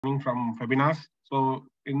From webinars. So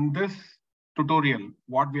in this tutorial,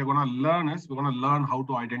 what we are going to learn is we're going to learn how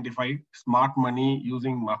to identify smart money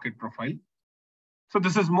using market profile. So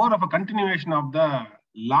this is more of a continuation of the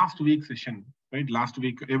last week session, right? Last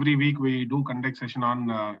week, every week we do conduct session on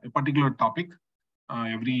a particular topic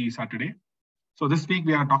every Saturday. So this week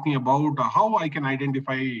we are talking about how I can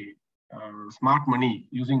identify smart money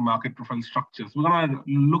using market profile structures. We're going to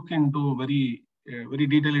look into very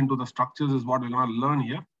detail into the structures is what we're going to learn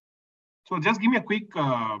here. So just give me a quick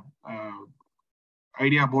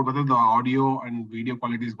idea about whether the audio and video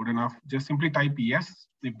quality is good enough. Just simply type yes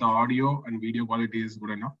if the audio and video quality is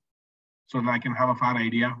good enough, so that I can have a fair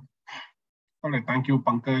idea. All right, thank you,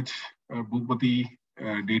 Pankaj, Bhupati,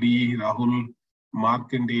 Dedi, Rahul,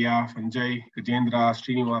 Markandeya, Sanjay, Gajendra,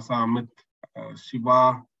 Srinivasa, Amit,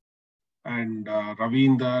 Shiva, and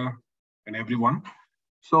Ravinder, and everyone.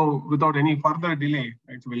 So without any further delay,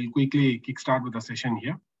 right, we'll quickly kickstart with the session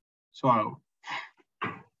here. So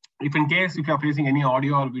if you are facing any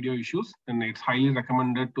audio or video issues, then it's highly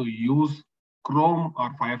recommended to use Chrome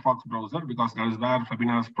or Firefox browser, because that is where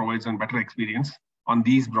webinars provides a better experience on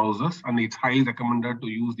these browsers, and it's highly recommended to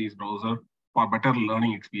use these browsers for better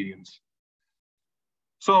learning experience.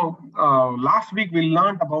 So last week we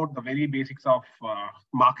learned about the very basics of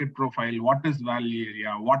market profile. What is value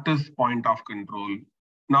area? What is point of control?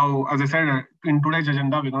 Now, as I said, in today's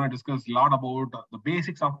agenda, we're going to discuss a lot about the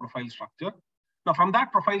basics of profile structure. Now, from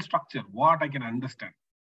that profile structure, what I can understand,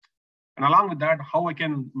 and along with that, how I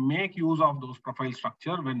can make use of those profile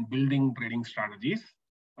structure when building trading strategies,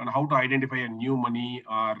 and how to identify a new money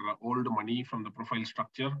or old money from the profile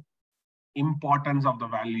structure, importance of the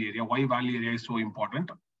value area, why value area is so important,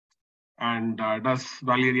 and does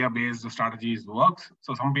value area based strategies works.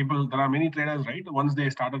 So some people, there are many traders, right? Once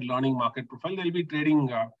they started learning market profile, they'll be trading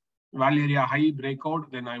value area high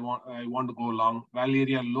breakout, then I want to go long. Value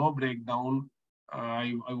area low breakdown,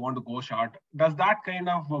 I want to go short. Does that kind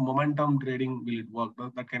of momentum trading, will it work?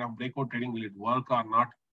 Does that kind of breakout trading, will it work or not?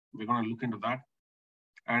 We're going to look into that.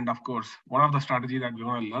 And of course, one of the strategy that we're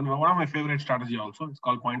going to learn, one of my favorite strategy also, it's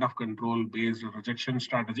called point of control based rejection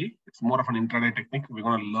strategy. It's more of an intraday technique. We're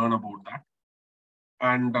going to learn about that.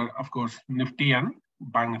 And of course, Nifty and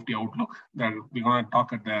Bank Nifty outlook that we're going to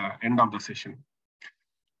talk at the end of the session.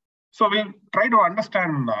 So we'll try to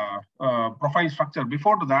understand profile structure.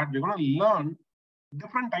 Before to that, we're going to learn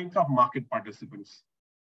different types of market participants.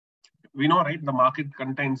 We know, right, the market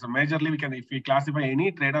contains majorly, if we classify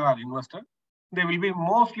any trader or investor, they will be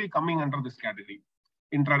mostly coming under this category.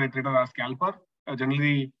 Intraday trader or scalper,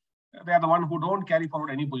 generally, they are the one who don't carry forward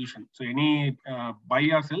any position. So any buy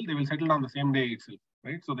or sell, they will settle on the same day itself,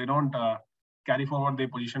 right? So they don't carry forward their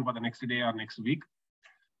position for the next day or next week.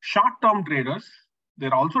 Short-term traders,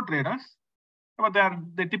 they're also traders, but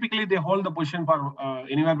they typically hold the position for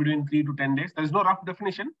anywhere between 3 to 10 days. There is no rough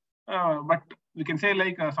definition, but we can say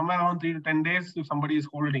like somewhere around 3 to 10 days, if somebody is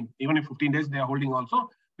holding, even if 15 days they are holding also,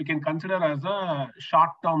 we can consider as a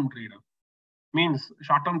short-term trader. Means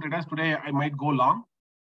short-term traders, today I might go long,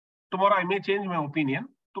 tomorrow I may change my opinion,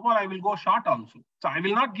 tomorrow I will go short also. So I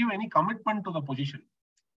will not give any commitment to the position.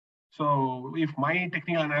 So if my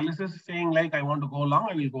technical analysis is saying like I want to go long,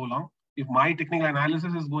 I will go long. If my technical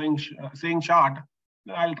analysis is saying short,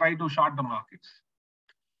 then I'll try to short the markets.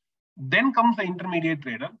 Then comes the intermediate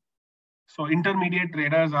trader. So intermediate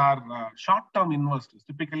traders are short-term investors,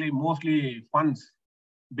 typically mostly funds,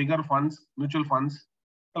 bigger funds, mutual funds.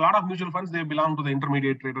 A lot of mutual funds, they belong to the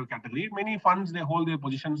intermediate trader category. Many funds, they hold their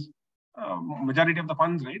positions, majority of the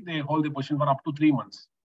funds, right, they hold their position for up to 3 months.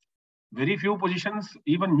 Very few positions,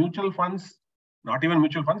 even mutual funds, not even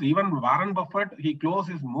mutual funds, even Warren Buffett, he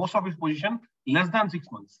closes most of his position less than 6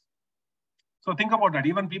 months. So think about that.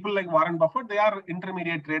 Even people like Warren Buffett, they are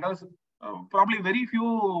intermediate traders. Probably very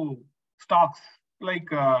few stocks like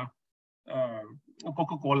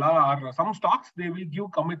Coca-Cola or some stocks, they will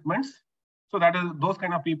give commitments. So that is, those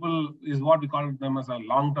kind of people is what we call them as a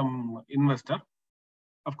long-term investor.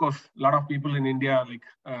 Of course, a lot of people in India like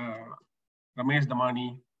Ramesh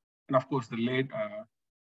Damani, and of course the late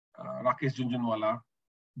Rakesh Jhunjhunwala,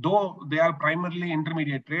 though they are primarily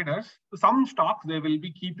intermediate traders, some stocks, they will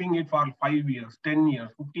be keeping it for 5 years, 10 years,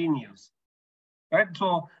 15 years, right?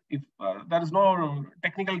 So if there is no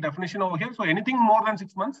technical definition over here, so anything more than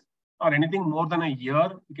 6 months or anything more than a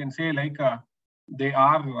year, you can say like they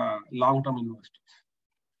are long-term investors.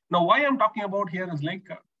 Now, why I'm talking about here is like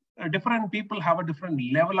different people have a different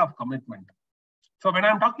level of commitment. So when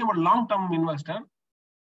I'm talking about long-term investor,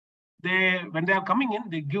 when they are coming in,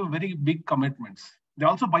 they give very big commitments. They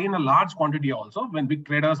also buy in a large quantity also when big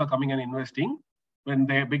traders are coming and investing. When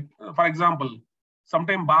they for example,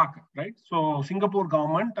 sometime back, right? So Singapore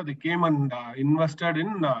government, they came and invested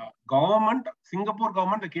in Singapore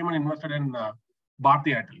government, they came and invested in Bharti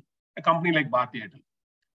Airtel, a company like Bharti Airtel.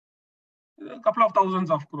 A couple of thousands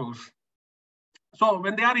of crores. So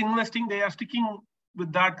when they are investing, they are sticking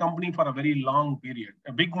with that company for a very long period,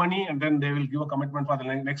 a big money, and then they will give a commitment for the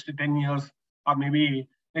next 10 years or maybe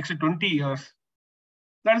next 20 years.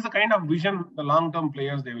 That is the kind of vision the long-term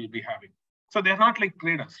players they will be having. So they're not like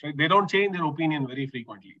traders, right? They don't change their opinion very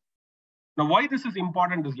frequently. Now, why this is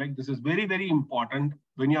important is like, this is very, very important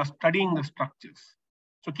when you are studying the structures.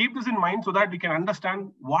 So keep this in mind so that we can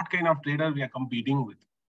understand what kind of trader we are competing with.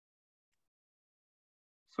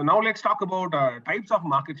 So now let's talk about types of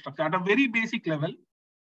market structure. At a very basic level,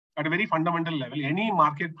 at a very fundamental level, any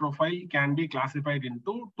market profile can be classified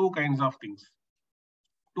into two kinds of things,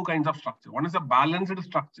 two kinds of structure. One is a balanced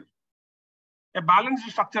structure. A balanced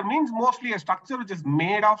structure means mostly a structure which is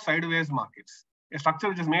made of sideways markets. A structure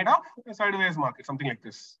which is made of a sideways market, something like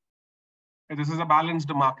this. This is a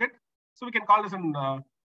balanced market. So we can call this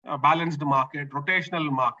a balanced market, rotational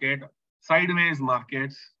market, sideways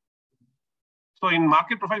markets. So in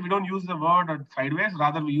market profile, we don't use the word sideways,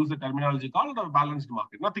 rather we use the terminology called a balanced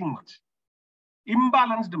market, nothing much.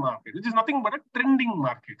 Imbalanced market, which is nothing but a trending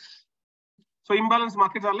markets. So imbalanced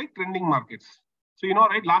markets are like trending markets. So, you know,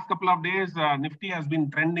 right, last couple of days, Nifty has been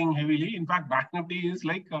trending heavily. In fact, Bank Nifty is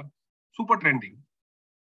like super trending.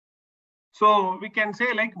 So we can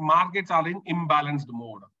say like markets are in imbalanced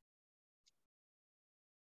mode.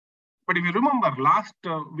 But if you remember, last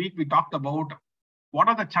week we talked about what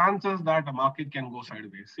are the chances that a market can go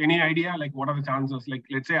sideways? Any idea? Like, what are the chances? Like,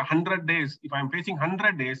 let's say 100 days, if I'm facing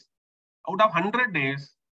 100 days, out of 100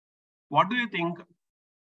 days, what do you think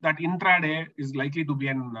that intraday is likely to be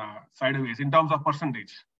in sideways in terms of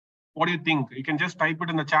percentage? What do you think? You can just type it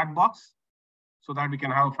in the chat box so that we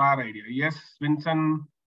can have a fair idea. Yes, Vincent,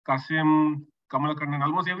 Kasim, Kamalkandan,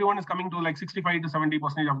 almost everyone is coming to like 65 to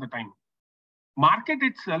 70% of the time. Market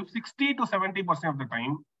itself, 60 to 70% of the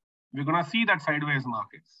time, we're going to see that sideways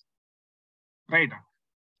markets, right?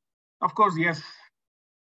 Of course, yes.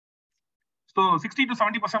 So 60 to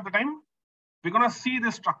 70% of the time, we're going to see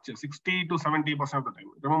this structure, 60 to 70% of the time.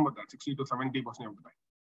 Remember that, 60 to 70% of the time.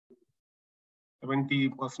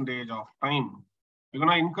 70% of time, we're going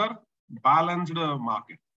to incur balanced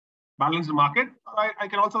market. Balanced market, I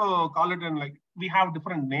can also call it in like, we have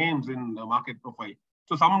different names in the market profile.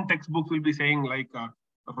 So some textbooks will be saying like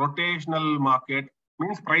rotational market,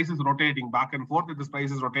 means price is rotating back and forth, this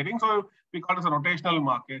price is rotating. So we call this a rotational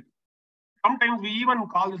market. Sometimes we even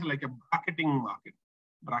call this like a bracketing market.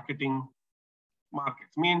 Bracketing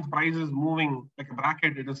markets means price is moving like a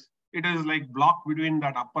bracket. It is like blocked between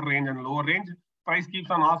that upper range and lower range. Price keeps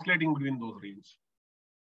on oscillating between those ranges.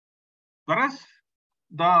 Whereas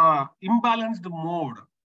the imbalanced mode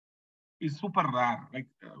is super rare. Like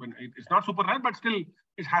when it's not super rare, but still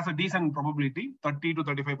it has a decent probability, 30 to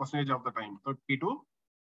 35% of the time, 30 to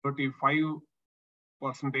 35%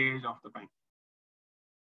 of the time.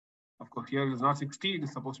 Of course, here it is not 60, it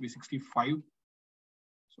is supposed to be 65.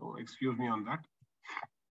 So excuse me on that.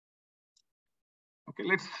 Okay,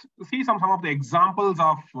 let's see some of the examples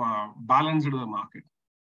of balanced market.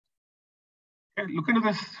 Okay, look into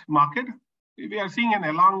this market. We are seeing an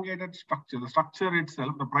elongated structure. The structure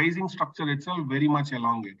itself, the pricing structure itself, very much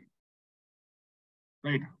elongated.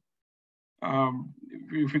 Right.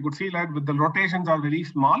 If you could see that with the rotations are very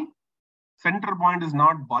small, center point is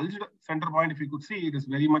not bulged. Center point, if you could see, it is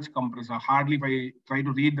very much compressed. Hardly if I try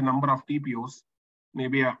to read the number of TPOs,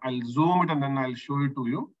 maybe I'll zoom it and then I'll show it to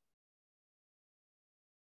you.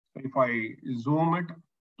 If I zoom it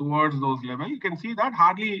towards those levels, you can see that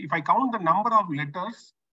hardly, if I count the number of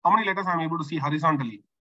letters, how many letters I'm able to see horizontally?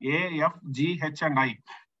 A, F, G, H, and I.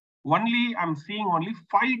 I'm seeing only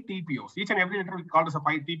 5 TPOs. Each and every letter we call as a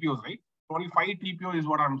 5 TPOs, right? Only 5 TPO is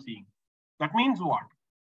what I'm seeing. That means what?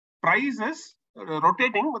 Price is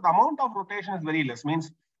rotating, but the amount of rotation is very less.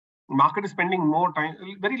 Means market is spending more time,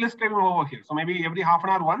 very less time over here. So maybe every half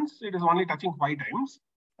an hour once, it is only touching 5 times.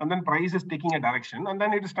 And then price is taking a direction. And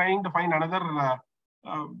then it is trying to find another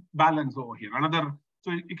balance over here.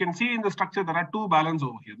 So you can see in the structure, there are 2 balances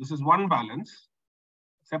over here. This is one balance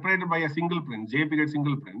separated by a single prince, J period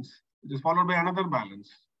single prince, which is followed by another balance.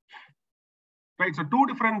 Right, so 2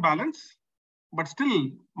 different balance, but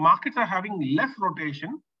still markets are having less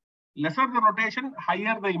rotation. Lesser the rotation,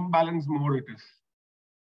 higher the imbalance mode it is.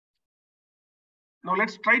 Now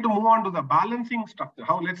let's try to move on to the balancing structure.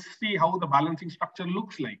 Let's see how the balancing structure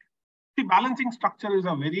looks like. See, balancing structure is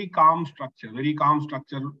a very calm structure,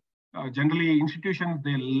 Generally, institutions,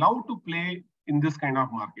 they love to play in this kind of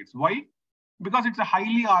markets. Why? Because it's a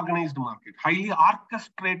highly organized market, highly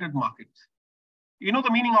orchestrated markets. You know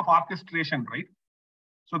the meaning of orchestration, right?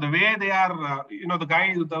 So the way they are, the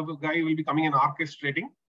guy will be coming and orchestrating,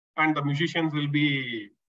 and the musicians will be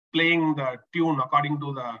playing the tune according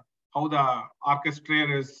to how the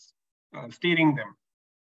orchestrator is steering them.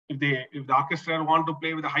 If the orchestra want to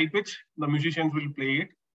play with a high pitch, the musicians will play it.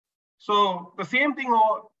 So the same thing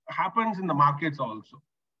happens in the markets also.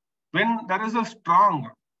 When there is a strong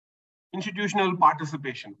institutional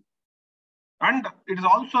participation, and it is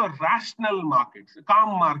also rational markets,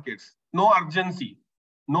 calm markets, no urgency,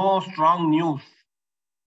 no strong news.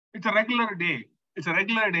 It's a regular day. It's a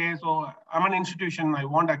regular day. So I'm an institution. I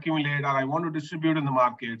want to accumulate or I want to distribute in the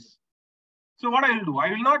markets. So what I will do, I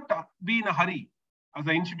will not be in a hurry. As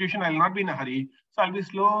an institution, I will not be in a hurry. So I'll be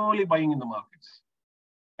slowly buying in the markets.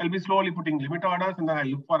 I'll be slowly putting limit orders, and then I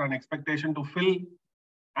look for an expectation to fill.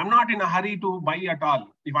 I'm not in a hurry to buy at all.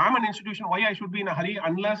 If I'm an institution, why I should be in a hurry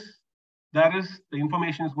unless the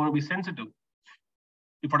information is going to be sensitive.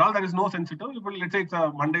 If at all there is no sensitive, let's say it's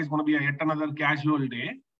a Monday is going to be yet another casual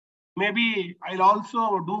day, maybe I'll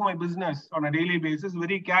also do my business on a daily basis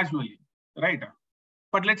very casually, right?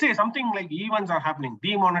 But let's say something like events are happening,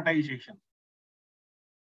 demonetization.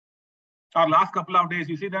 Our last couple of days,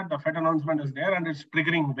 you see that the Fed announcement is there and it's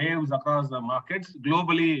triggering waves across the markets.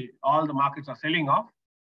 Globally, all the markets are selling off.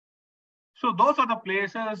 So those are the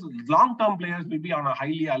places, long-term players will be on a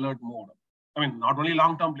highly alert mode. I mean, not only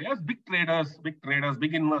long-term players, big traders,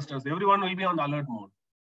 big investors, everyone will be on the alert mode.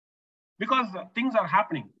 Because things are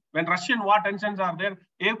happening. When Russian war tensions are there,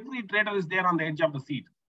 every trader is there on the edge of the seat.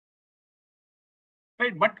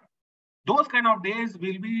 Right? But those kind of days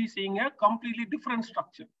will be seeing a completely different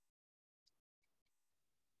structure.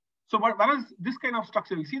 So whereas this kind of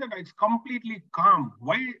structure, you see that it's completely calm.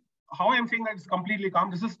 How I'm saying that it's completely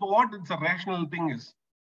calm, this is what it's a rational thing is.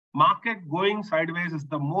 Market going sideways is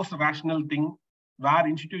the most rational thing where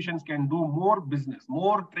institutions can do more business,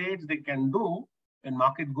 more trades they can do when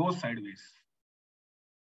market goes sideways.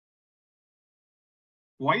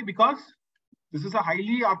 Why? Because this is a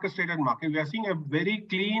highly orchestrated market. We are seeing a very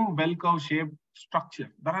clean bell curve shaped structure.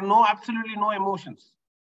 There are absolutely no emotions.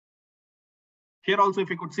 Here also, if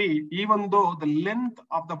you could see, even though the length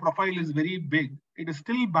of the profile is very big, it is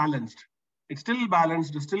still balanced. It's still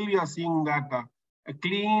balanced. Still, we are seeing that a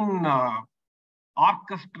clean,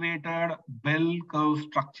 orchestrated bell curve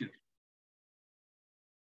structure.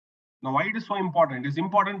 Now, why it is so important? It's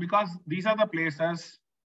important because these are the places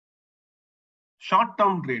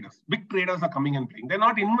short-term traders, big traders are coming and playing. They're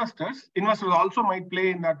not investors. Investors also might play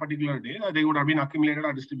in that particular day. They would have been accumulated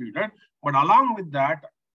or distributed. But along with that,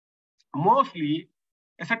 mostly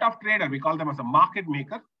a set of trader, we call them as a market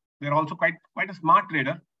maker. They're also quite a smart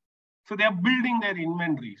trader. So they are building their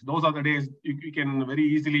inventories. Those are the days we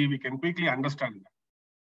can quickly understand that.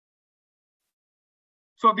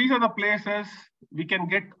 So these are the places we can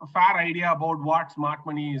get a fair idea about what smart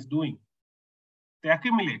money is doing. They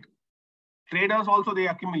accumulate. Traders also, they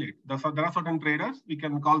accumulate. There are certain traders, we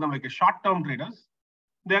can call them like a short-term traders.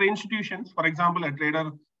 They are institutions. For example, a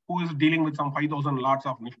trader who is dealing with some 5,000 lots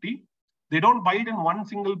of Nifty, they don't buy it in one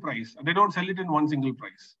single price. They don't sell it in one single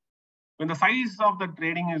price. When the size of the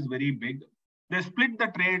trading is very big, they split the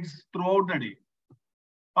trades throughout the day,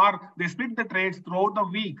 or they split the trades throughout the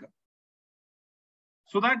week,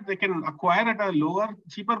 so that they can acquire at a lower,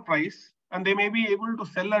 cheaper price, and they may be able to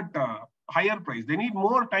sell at a higher price. They need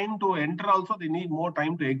more time to enter also. They need more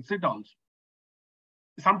time to exit also.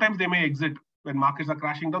 Sometimes they may exit when markets are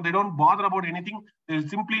crashing down. They don't bother about anything. They'll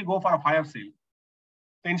simply go for a fire sale.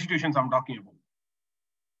 The institutions I'm talking about.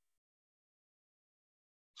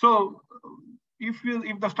 So if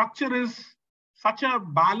the structure is such a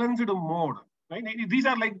balanced mode, right? These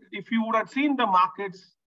are like, if you would have seen the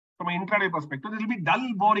markets from an intraday perspective, this will be dull,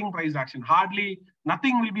 boring price action.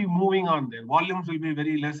 Nothing will be moving on there. Volumes will be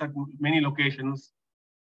very less at many locations.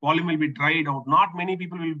 Volume will be dried out. Not many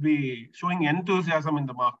people will be showing enthusiasm in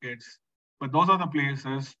the markets. But those are the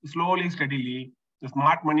places, slowly, steadily, the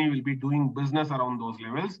smart money will be doing business around those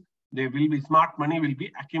levels. Smart money will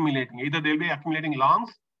be accumulating. Either they'll be accumulating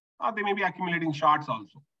longs or they may be accumulating shorts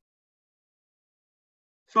also.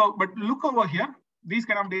 So, but look over here, these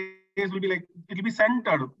kind of days will be like, it will be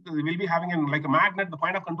centered. We'll be having like a magnet. The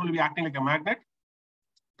point of control will be acting like a magnet.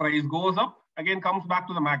 Price goes up, again comes back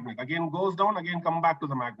to the magnet. Again goes down, again come back to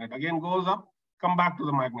the magnet. Again goes up, come back to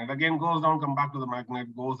the magnet. Again goes down, come back to the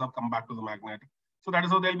magnet. Goes up, come back to the magnet. So that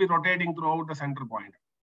is how they'll be rotating throughout the center point.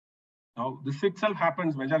 Now, this itself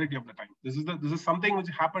happens majority of the time. This is something which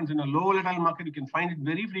happens in a low volatile market. You can find it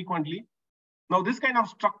very frequently. Now, this kind of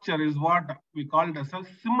structure is what we call it as a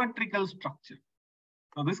symmetrical structure.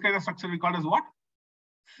 Now this kind of structure we call as what?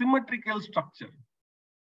 Symmetrical structure.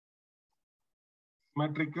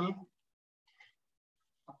 Symmetrical,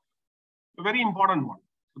 a very important one,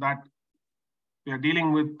 so that we are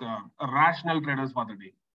dealing with rational traders for the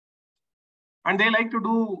day. And they like to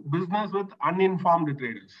do business with uninformed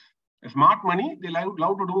traders. Smart money, they love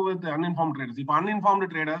to do with the uninformed traders. If uninformed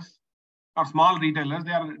traders or small retailers,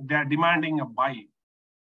 they are demanding a buy.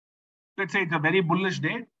 Let's say it's a very bullish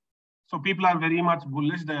day. So people are very much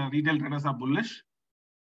bullish. The retail traders are bullish.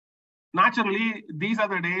 Naturally, these are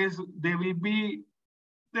the days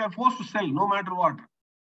they are forced to sell no matter what.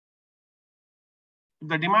 If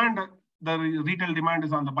the retail demand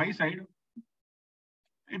is on the buy side,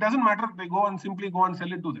 it doesn't matter if they simply go and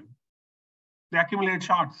sell it to them. They accumulate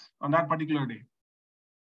shorts on that particular day.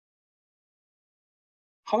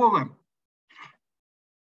 However,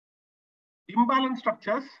 imbalance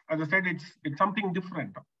structures, as I said, it's something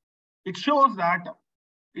different. It shows that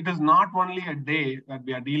it is not only a day that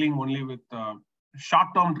we are dealing only with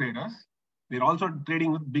short-term traders. We're also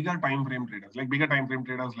trading with bigger time frame traders, like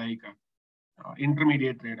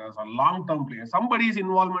intermediate traders or long-term players. Somebody's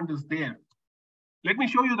involvement is there. Let me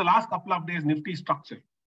show you the last couple of days Nifty structure.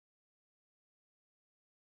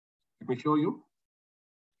 Let me show you.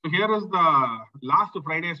 So here is the last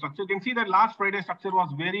Friday structure. You can see that last Friday structure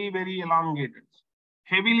was very, very elongated,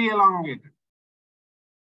 heavily elongated.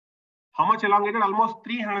 How much elongated? Almost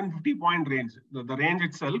 350 point range. The range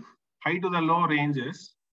itself, high to the low range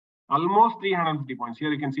is almost 350 points.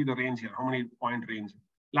 Here you can see the range here, how many point range.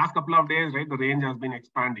 Last couple of days, right, the range has been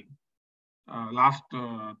expanding. Last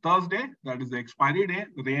Thursday, that is the expiry day,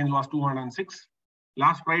 the range was 206.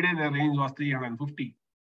 Last Friday, the range was 350.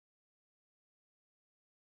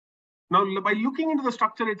 Now, by looking into the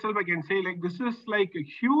structure itself, I can say like this is like a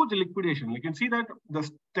huge liquidation. You can see that the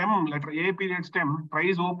stem, letter A period stem,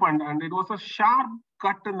 price opened and it was a sharp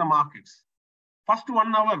cut in the markets. First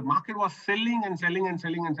 1 hour, market was selling and selling and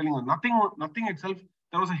selling and selling. Nothing itself.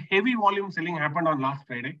 There was a heavy volume selling happened on last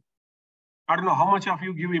Friday. I don't know how much of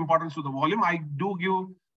you give importance to the volume. I do give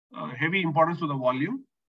heavy importance to the volume.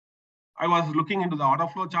 I was looking into the order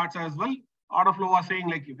flow charts as well. Order flow was saying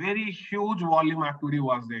like very huge volume activity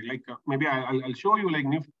was there. Like maybe I'll show you like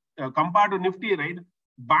Nifty, compared to Nifty, right?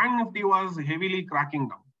 Bank Nifty was heavily cracking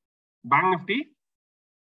down. Bank Nifty,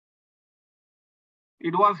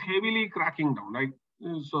 it was heavily cracking down, right?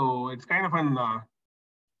 So it's kind of an,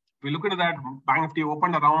 if we look at that, Bank Nifty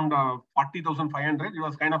opened around 40,500. It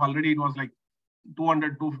was kind of already, it was like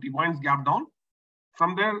 200, 250 points gap down.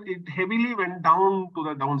 From there, it heavily went down to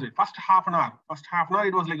the downside. First half an hour,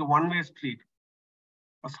 it was like a one-way street.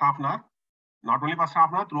 First half an hour, not only first half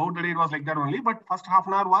an hour, throughout the day it was like that only, but first half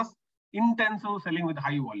an hour was intensive selling with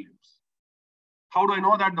high volumes. How do I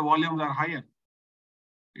know that the volumes are higher?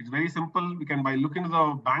 It's very simple. We can by looking at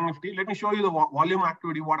the Bank Nifty. Let me show you the volume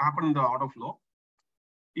activity, what happened in the order flow.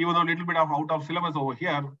 Even though a little bit of out of syllabus over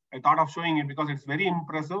here, I thought of showing it because it's very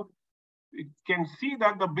impressive. You can see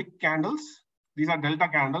that the big candles, these are delta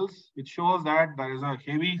candles, which shows that there is a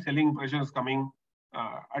heavy selling pressure is coming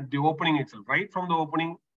at the opening itself. Right from the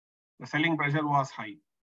opening, the selling pressure was high.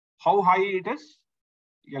 How high it is?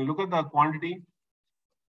 You can look at the quantity.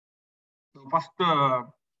 The first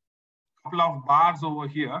couple of bars over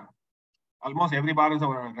here, almost every bar is a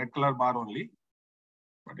red color bar only.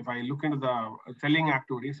 But if I look into the selling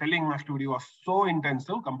activity was so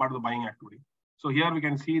intensive compared to the buying activity. So here we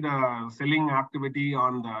can see the selling activity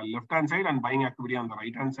on the left-hand side and buying activity on the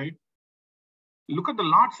right-hand side. Look at the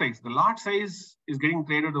lot size. The lot size is getting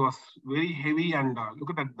traded was very heavy, and look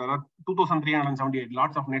at that. There are 2,378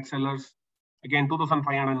 lots of net sellers. Again,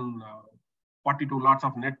 2,542 lots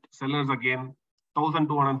of net sellers. Again,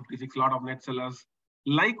 1,256 lot of net sellers.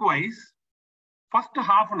 Likewise, first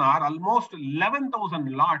half an hour, almost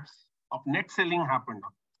 11,000 lots of net selling happened,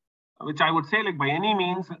 which I would say, like by any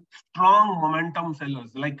means, strong momentum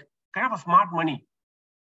sellers, like kind of a smart money.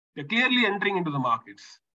 They're clearly entering into the markets.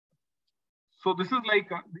 So this is like,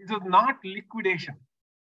 this is not liquidation.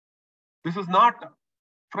 This is not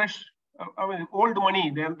fresh, old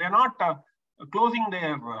money. They're not closing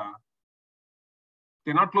their,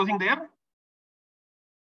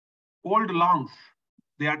 old longs.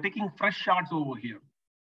 They are taking fresh shots over here.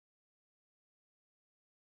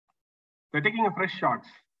 They're taking a fresh shots.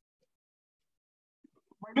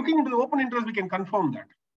 By looking into the open interest, we can confirm that.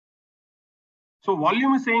 So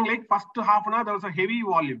volume is saying like first half an hour, there was a heavy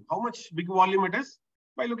volume. How much big volume it is?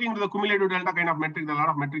 By looking into the cumulative delta kind of metric, there are a lot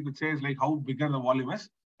of metric which says like how bigger the volume is.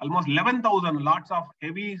 Almost 11,000 lots of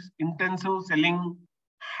heavy, intensive selling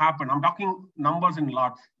happen. I'm talking numbers in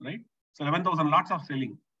lots, right? So 11,000 lots of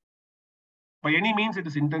selling. By any means, it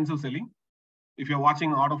is intensive selling. If you're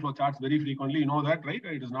watching order flow charts very frequently, you know that, right?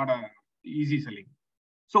 It is not a easy selling.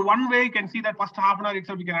 So one way you can see that first half an hour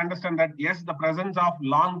itself, you can understand that yes, the presence of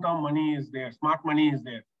long-term money is there, smart money is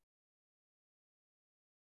there.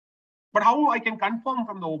 But how I can confirm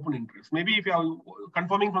from the open interest? Maybe if you are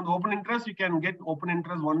confirming from the open interest, you can get open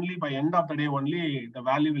interest only by end of the day, only the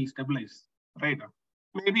value will stabilize, right?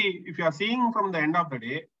 Maybe if you are seeing from the end of the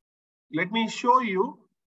day, let me show you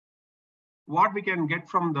what we can get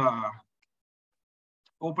from the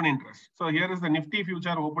open interest. So here is the Nifty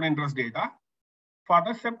future open interest data for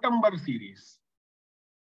the September series.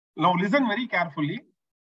 Now listen very carefully.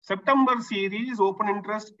 September series open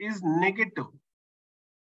interest is negative.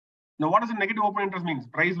 Now, what does a negative open interest mean?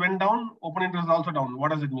 Price went down, open interest is also down.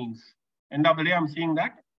 What does it mean? End of the day, I'm seeing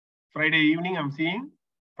that. Friday evening, I'm seeing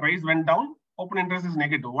price went down, open interest is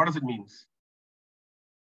negative. What does it mean?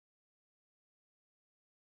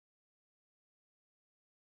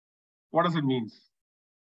 What does it mean?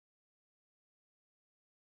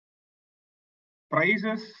 Price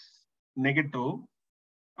is negative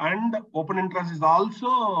and open interest is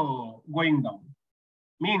also going down.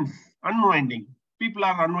 Means unwinding. People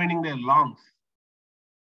are unwinding their longs.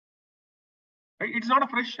 Right? It's not a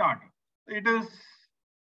fresh chart. It is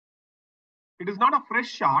not a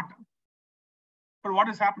fresh chart. But what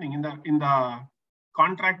is happening in the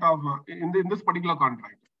contract of in this particular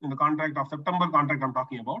contract, in the contract of September contract I'm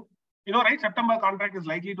talking about, you know, right? September contract is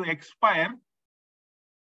likely to expire.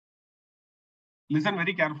 Listen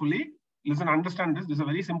very carefully. Listen, understand this. This is a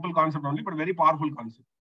very simple concept only, but very powerful concept.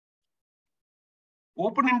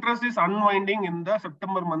 Open interest is unwinding in the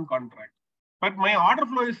September month contract. But my order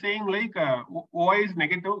flow is saying like OI is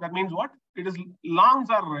negative. That means what? It is longs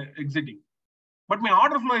are exiting. But my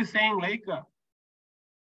order flow is saying like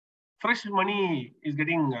fresh money is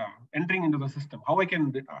getting entering into the system. How I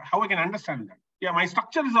can understand that? Yeah, my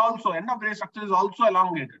structure is also end of the day structure is also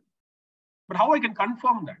elongated. But how I can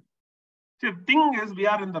confirm that? See, the thing is we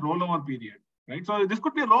are in the rollover period, right? So this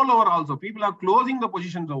could be a rollover also. People are closing the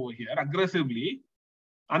positions over here aggressively,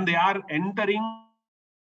 and they are entering.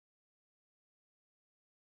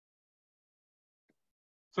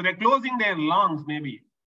 So they're closing their longs maybe,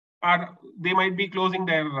 or they might be closing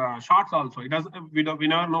their shorts also. It does. We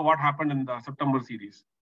never know what happened in the September series,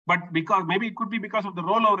 but because maybe it could be because of the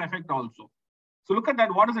rollover effect also. So look at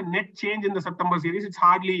that. What is the net change in the September series? It's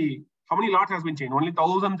hardly, how many lots has been changed? Only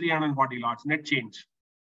 1,340 lots net change.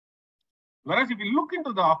 Whereas if you look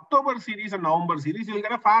into the October series and November series, you'll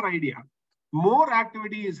get a fair idea. More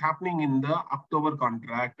activity is happening in the October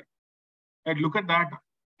contract. And look at that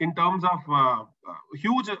in terms of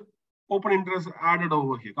huge open interest added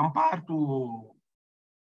over here compared to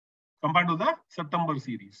the September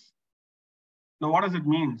series. Now, what does it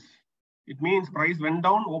mean? It means price went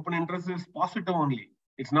down, open interest is positive only.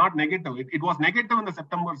 It's not negative. It was negative in the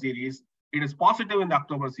September series. It is positive in the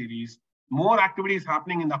October series. More activity is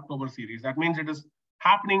happening in the October series. That means it is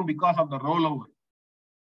happening because of the rollover.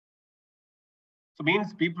 So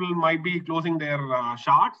means people might be closing their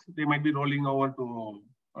shorts. They might be rolling over to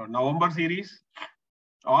November series,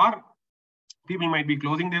 or people might be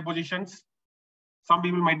closing their positions. Some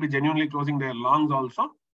people might be genuinely closing their longs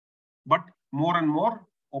also, but more and more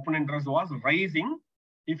open interest was rising.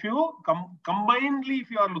 If you combinedly,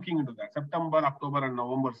 if you are looking into that September, October, and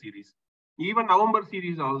November series, even November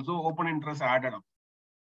series also open interest added up.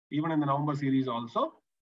 Even in the November series also,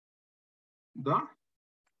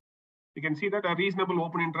 you can see that a reasonable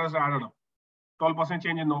open interest added up. 12%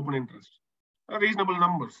 change in the open interest. Reasonable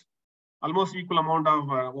numbers. Almost equal amount of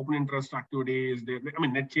open interest activity is there. I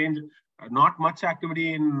mean, net change, not much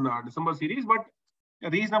activity in December series, but a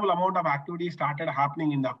reasonable amount of activity started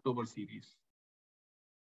happening in the October series.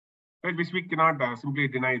 Right, which we cannot simply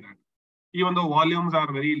deny that. Even though volumes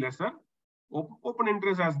are very lesser, open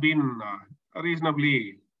interest has been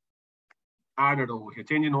reasonably added over here.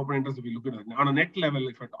 Change in open interest, if you look at it on a net level,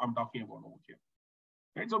 if I'm talking about over here.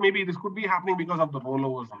 Right, so maybe this could be happening because of the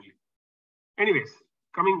rollovers only. Anyways,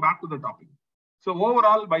 coming back to the topic. So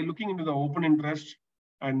overall, by looking into the open interest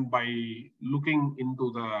and by looking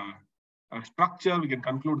into the structure, we can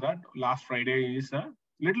conclude that last Friday is a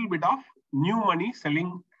little bit of new money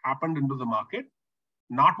selling happened into the market.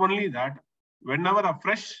 Not only that, whenever a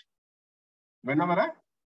fresh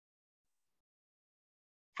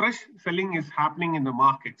selling is happening in the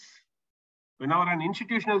markets, whenever an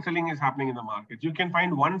institutional selling is happening in the markets, you can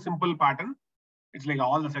find one simple pattern. It's like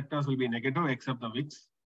all the sectors will be negative except the VIX.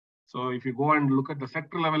 So if you go and look at the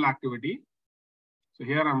sector level activity, so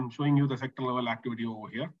here I'm showing you the sector level activity over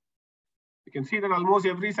here. You can see that almost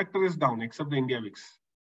every sector is down except the India VIX.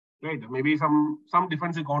 Right? Maybe some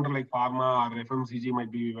defensive counter like pharma or FMCG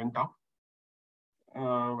might be went up.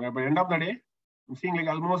 By the end of the day, I'm seeing like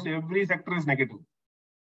almost every sector is negative.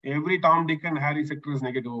 Every Tom, Dick, and Harry sector is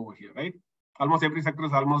negative over here, right? Almost every sector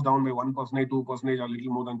is almost down by 1%, 2%, or a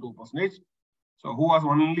little more than 2%. So who was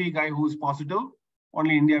only guy who is positive?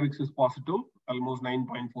 Only India VIX is positive, almost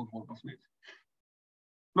 9.44%.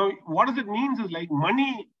 Now, what does it mean is like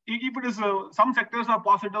money, if it is some sectors are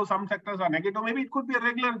positive, some sectors are negative, maybe it could be a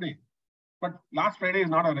regular day. But last Friday is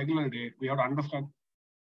not a regular day. We have to understand.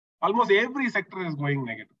 Almost every sector is going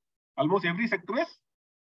negative. Almost every sector is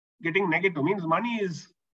getting negative. Means money is,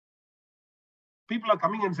 people are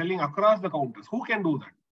coming and selling across the counters. Who can do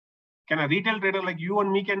that? Can a retail trader like you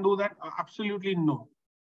and me can do that? Absolutely no.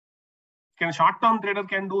 Can a short-term trader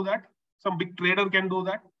can do that? Some big trader can do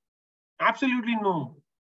that? Absolutely no.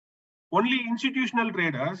 Only institutional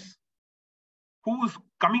traders who's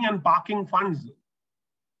coming and parking funds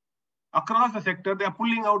across the sector, they are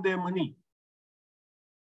pulling out their money.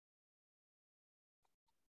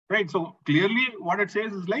 Right. So clearly what it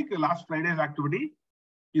says is like last Friday's activity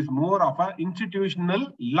is more of an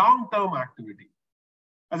institutional long-term activity.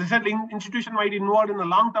 As I said, institution might be involved in a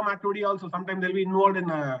long-term activity also. Sometimes they'll be involved in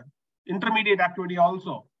a intermediate activity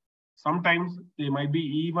also. Sometimes they might be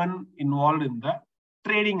even involved in the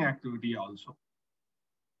trading activity also.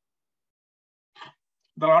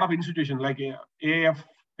 There are a lot of institutions like AAF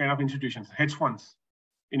kind of institutions, hedge funds.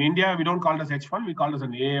 In India, we don't call it as hedge fund, we call it as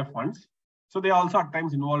an AAF funds. So they are also at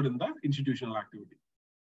times involved in the institutional activity.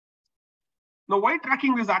 Now, why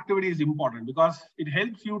tracking this activity is important? Because it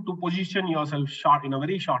helps you to position yourself short in a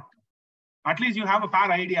very short term. At least you have a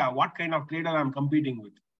fair idea what kind of trader I'm competing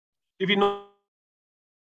with. If you know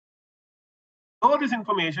this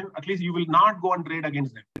information, at least you will not go and trade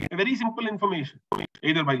against them. A very simple information,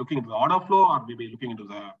 either by looking into the order flow or maybe looking into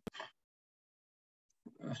the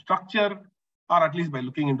structure, or at least by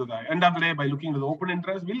looking into the end of the day, by looking into the open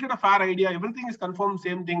interest, we'll get a fair idea. Everything is confirmed,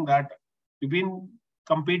 same thing, that you've been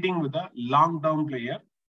competing with a long-term player.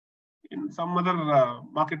 In some other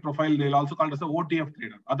market profile, they'll also call it as a OTF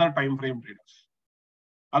trader, other time frame traders.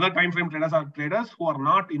 Other time frame traders are traders who are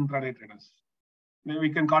not intraday traders. We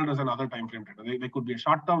can call it as another time frame trader. They could be a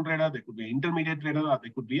short-term trader, they could be an intermediate trader, or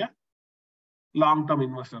they could be a long-term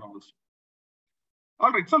investor also.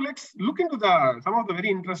 All right, so let's look into some of the very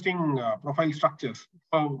interesting profile structures.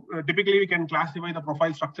 So typically we can classify the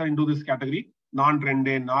profile structure into this category: non-trend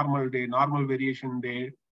day, normal variation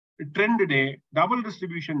day, trend day, double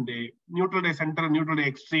distribution day, neutral day center, neutral day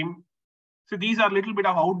extreme. So these are a little bit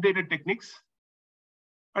of outdated techniques.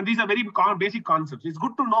 And these are very basic concepts. It's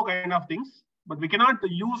good to know kind of things, but we cannot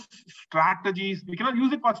use strategies. We cannot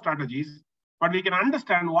use it for strategies, but we can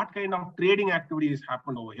understand what kind of trading activities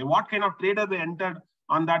happened over here, what kind of trader they entered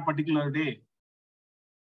on that particular day.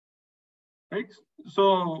 Right?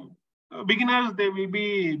 So beginners, they will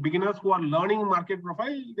be beginners who are learning market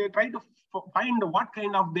profile. They try to find what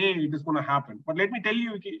kind of day it is going to happen. But let me tell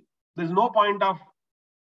you, there's no point of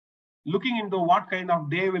looking into what kind of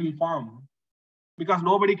day will form, because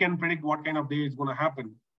nobody can predict what kind of day is going to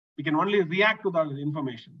happen. We can only react to the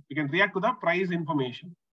information. We can react to the price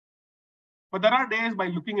information. But there are days by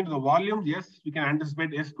looking into the volumes, yes, we can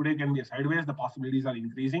anticipate, yes, today can be a sideways, the possibilities are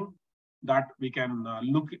increasing. That we can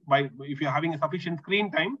look by, if you're having a sufficient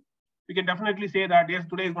screen time, we can definitely say that, yes,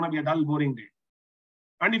 today is going to be a dull, boring day.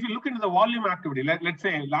 And if you look into the volume activity, let's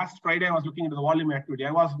say last Friday I was looking into the volume activity.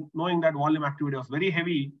 I was knowing that volume activity was very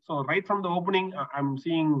heavy. So right from the opening, I'm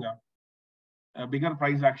seeing bigger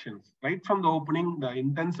price actions. Right from the opening, the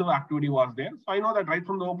intensive activity was there. So I know that right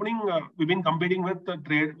from the opening, we've been competing with the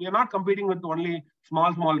trade. We are not competing with only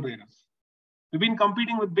small traders. We've been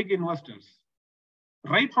competing with big investors.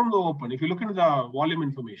 Right from the open, if you look into the volume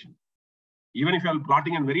information, even if you're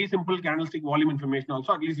plotting a very simple candlestick volume information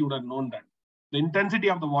also, at least you would have known that the intensity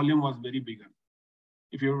of the volume was very bigger.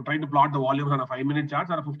 If you try to plot the volumes on a 5-minute charts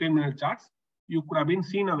or a 15-minute charts, you could have been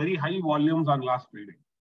seen a very high volumes on last Friday.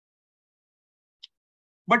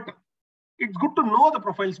 But it's good to know the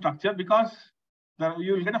profile structure, because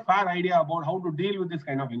you will get a fair idea about how to deal with this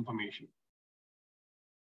kind of information.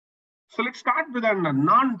 So let's start with a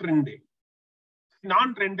non-trend day.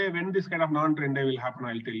 Non-trend day, when this kind of non-trend day will happen,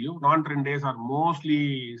 I'll tell you. Non-trend days are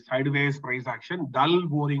mostly sideways price action, dull,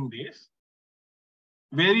 boring days.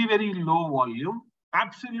 Very, very low volume,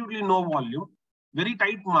 absolutely no volume, very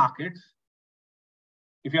tight markets.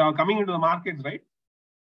 If you are coming into the markets, right,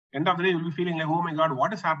 end of the day, you'll be feeling like, oh my God,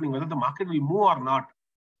 what is happening? Whether the market will move or not.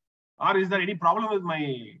 Or is there any problem with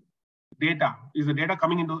my data? Is the data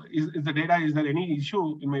coming into, is there any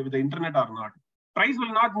issue with the internet or not? Price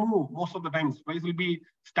will not move most of the times. Price will be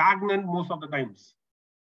stagnant most of the times.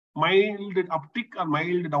 Mild uptick or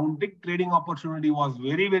mild downtick, trading opportunity was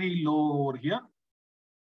very, very low over here.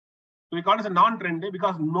 So we call it as a non-trend day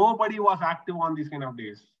because nobody was active on these kind of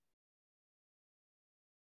days.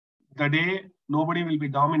 The day nobody will be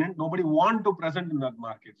dominant, nobody want to present in that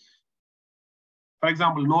markets. For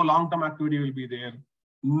example, no long-term activity will be there.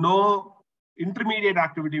 No intermediate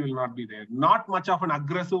activity will not be there. Not much of an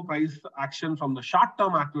aggressive price action from the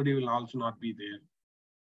short-term activity will also not be there.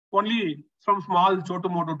 Only some small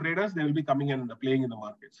choto-moto traders, they will be coming and playing in the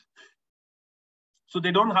markets. So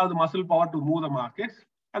they don't have the muscle power to move the markets,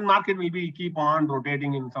 and market will be keep on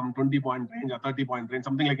rotating in some 20-point range or 30-point range,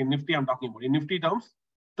 something like in Nifty I'm talking about. In Nifty terms,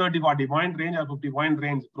 30-40-point range or 50-point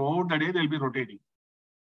range, throughout the day they'll be rotating.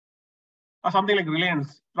 Or something like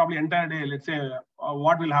Reliance, probably entire day, let's say,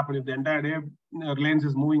 what will happen if the entire day Reliance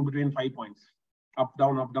is moving between 5 points, up,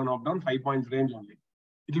 down, up, down, up, down, 5 points range only.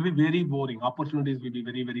 It will be very boring. Opportunities will be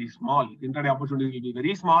very, very small. Intraday opportunities will be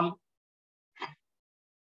very small.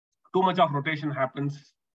 Too much of rotation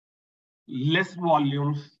happens, less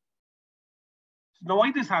volumes. Now,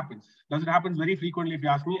 why this happens? Does it happen very frequently? If you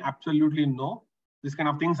ask me, absolutely no. This kind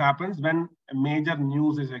of things happens when a major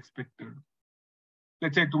news is expected.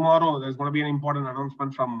 Let's say tomorrow there's going to be an important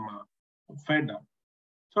announcement from Fed.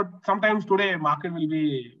 So sometimes today market will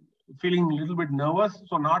be feeling a little bit nervous.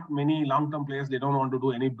 So not many long-term players, they don't want to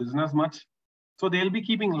do any business much. So they'll be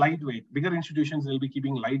keeping lightweight. Bigger institutions, they'll be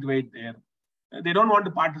keeping lightweight there. They don't want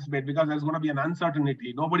to participate because there's going to be an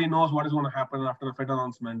uncertainty. Nobody knows what is going to happen after a Fed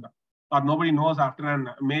announcement, or nobody knows after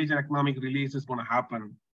a major economic release is going to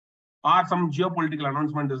happen, or some geopolitical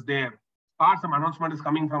announcement is there, or some announcement is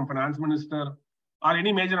coming from finance minister, or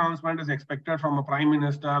any major announcement is expected from a prime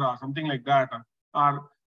minister or something like that, or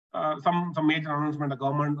some major announcement the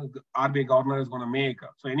government, RBI governor is going to make.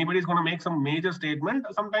 So anybody is going to make some major statement.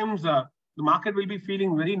 Sometimes the market will be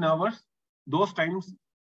feeling very nervous. Those times,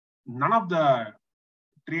 none of the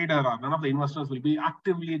trader or none of the investors will be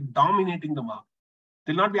actively dominating the market.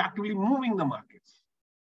 They'll not be actively moving the markets.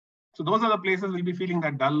 So those are the places we'll be feeling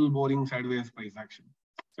that dull, boring, sideways price action.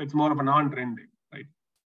 So it's more of a non-trend day, right?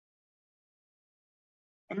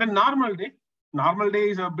 And then normal day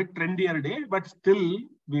is a bit trendier day, but still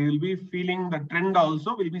we will be feeling the trend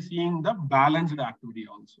also. We'll be seeing the balanced activity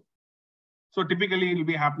also. So typically it will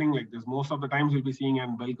be happening like this. Most of the times we'll be seeing a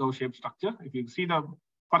bell curve shaped structure. If you see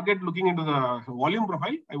forget looking into the volume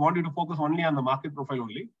profile. I want you to focus only on the market profile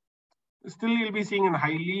only. Still, you'll be seeing a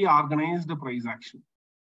highly organized price action.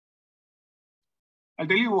 I'll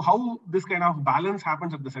tell you how this kind of balance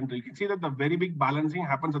happens at the center. You can see that the very big balancing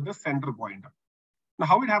happens at the center point. Now,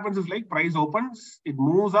 how it happens is like price opens, it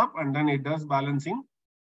moves up, and then it does balancing.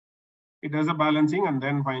 It does a balancing, and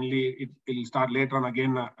then finally it will start later on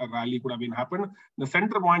again. A rally could have been happened. The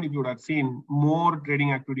center point, if you would have seen, more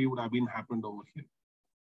trading activity would have been happened over here.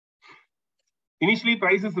 Initially,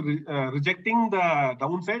 price is rejecting the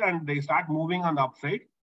downside and they start moving on the upside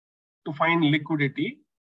to find liquidity,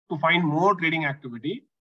 to find more trading activity.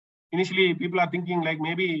 Initially, people are thinking like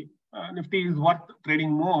maybe Nifty is worth trading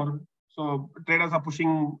more. So traders are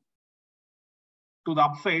pushing to the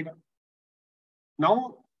upside.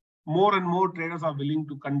 Now, more and more traders are willing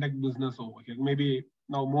to conduct business over here. Maybe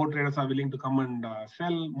now more traders are willing to come and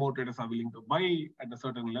sell, more traders are willing to buy at a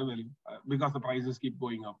certain level because the prices keep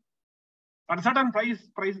going up. At a certain price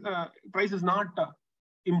is not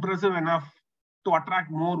impressive enough to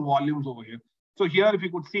attract more volumes over here. So here, if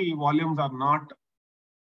you could see, volumes are not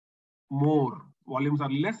more. Volumes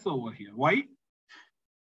are less over here. Why?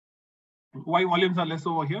 Why volumes are less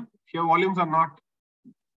over here? Here, volumes are not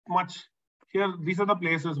much. Here, these are the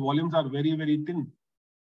places, volumes are very, very thin.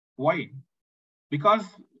 Why? Because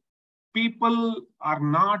people are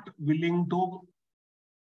not willing to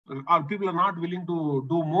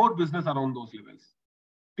do more business around those levels.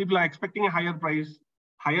 People are expecting a higher price.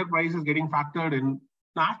 Higher price is getting factored in.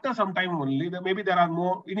 Now, after some time only, maybe there are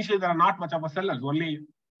more. Initially, there are not much of a sellers.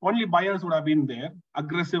 Only buyers would have been there.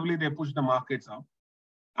 Aggressively, they push the markets up.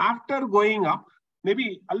 After going up,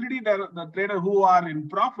 maybe already the trader who are in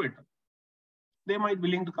profit, they might be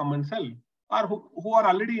willing to come and sell. Or who are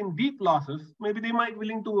already in deep losses, maybe they might be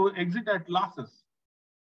willing to exit at losses.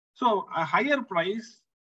 So a higher price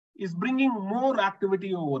is bringing more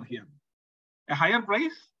activity over here. A higher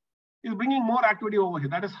price is bringing more activity over here.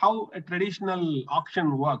 That is how a traditional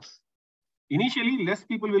auction works. Initially, less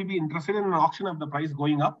people will be interested in an auction of the price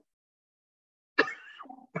going up.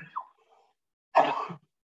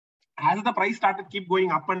 As the price started keep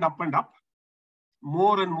going up and up and up,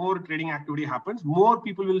 more and more trading activity happens. More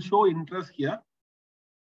people will show interest here.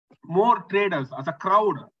 More traders as a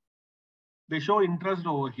crowd, they show interest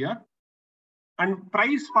over here. And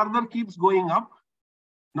price further keeps going up.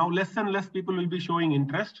 Now less and less people will be showing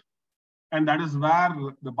interest. And that is where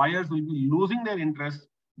the buyers will be losing their interest.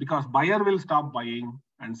 because buyer will stop buying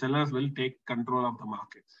and sellers will take control of the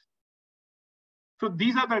markets. So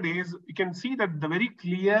these are the days you can see that the very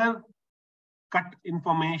clear cut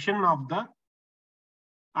information of the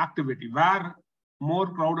activity where more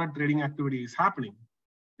crowded trading activity is happening.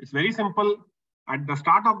 It's very simple. At the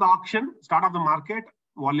start of the auction, start of the market,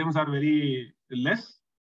 volumes are very less.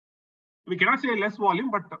 We cannot say less volume,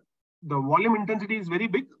 but the volume intensity is very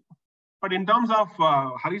big. But in terms of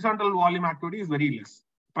horizontal volume activity is very less.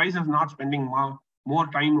 Price is not spending more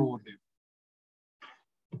time over there.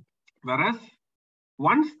 Whereas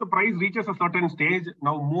once the price reaches a certain stage,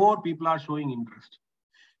 now more people are showing interest.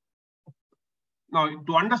 Now,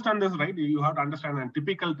 to understand this, right, you have to understand a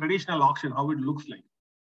typical traditional auction, how it looks like.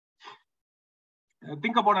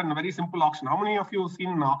 Think about a very simple auction. How many of you have seen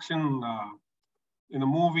an auction in the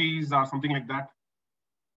movies or something like that?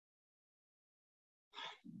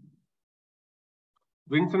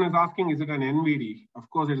 Vincent is asking, is it an NVD? Of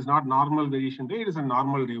course, it is not normal variation day. It is a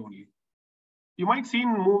normal day only. You might see in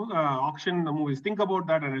auction movies. Think about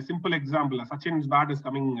that as a simple example. Sachin's bat is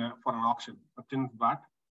coming for an auction. Sachin's bat,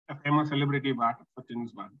 a famous celebrity bat,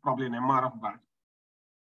 Sachin's bat, probably an MRF bat.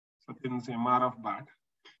 Sachin's MRF bat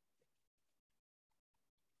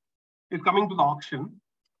is coming to the auction.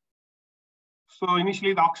 So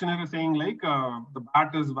initially the auctioneer is saying like the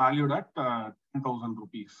bat is valued at 10,000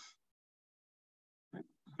 rupees. Right?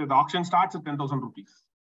 So the auction starts at 10,000 rupees.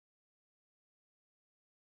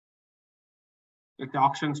 Let the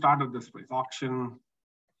auction start at this price. Auction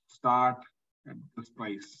start at this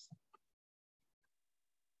price.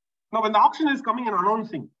 Now, when the auction is coming and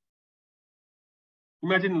announcing,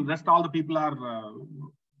 imagine rest all the people are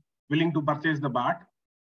willing to purchase the bat.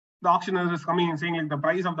 The auctioneer is coming and saying like the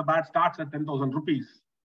price of the bat starts at 10,000 rupees.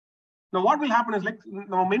 Now, what will happen is like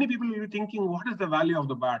now many people will be thinking, what is the value of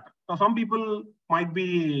the bat? Now, some people might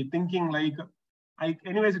be thinking like,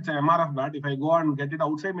 anyways, it's an MRF bat. If I go and get it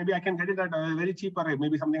outside, maybe I can get it at a very cheaper rate,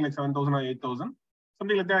 maybe something like 7,000 or 8,000.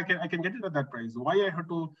 Something like that, I can get it at that price. Why I have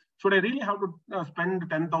to, should I really have to spend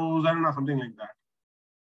 10,000 or something like that?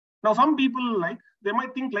 Now, some people like, they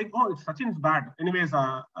might think like, oh, it's Sachin's bat. Anyways,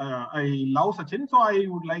 I love Sachin, so I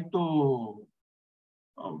would like to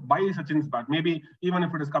buy Sachin's bat. Maybe even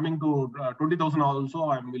if it is coming to 20,000 also,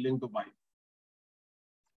 I'm willing to buy.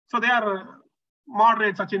 So they are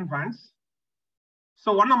moderate Sachin fans.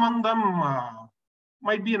 So one among them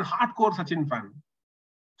might be a hardcore Sachin fan.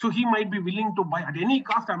 So he might be willing to buy at any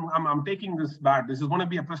cost. I'm taking this bat. This is going to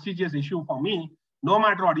be a prestigious issue for me, no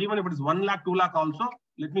matter what. Even if it is 1 lakh, 2 lakh also,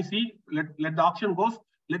 let me see. Let the auction goes.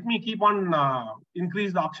 Let me keep on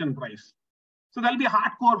increase the auction price. So there'll be a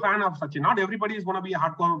hardcore fan of Sachin. Not everybody is going to be a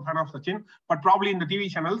hardcore fan of Sachin, but probably in the TV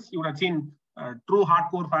channels you would have seen true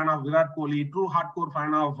hardcore fan of Virat Kohli, true hardcore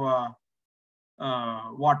fan of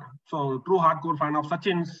true hardcore fan of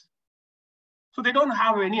Sachin's. So they don't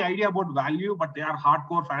have any idea about value, but they are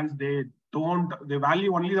hardcore fans. They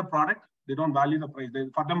value only the product. They don't value the price.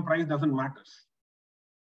 For them, price doesn't matter.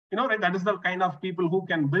 You know, right? That is the kind of people who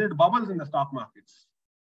can build bubbles in the stock markets.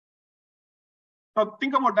 So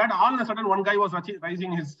think about that. All of a sudden, one guy was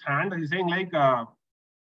raising his hand. He's saying like,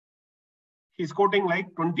 he's quoting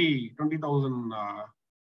like 20,000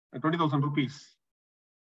 rupees.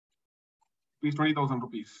 Please, 20,000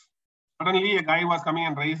 rupees. Suddenly, a guy was coming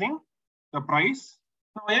and raising the price.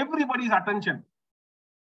 Now everybody's attention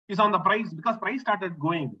is on the price because price started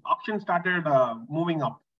going. Auction started moving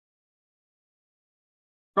up.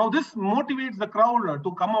 Now this motivates the crowd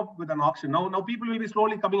to come up with an auction. Now people will be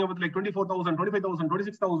slowly coming up with like 24,000, 25,000,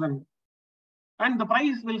 26,000. And the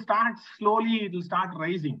price will start slowly, it will start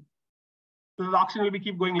rising. So the auction will be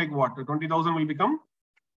keep going like what? 20,000 will become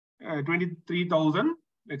 23,000.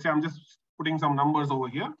 Let's say I'm just putting some numbers over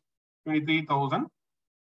here. 23,000.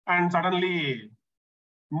 And suddenly,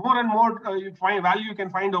 more and more value you can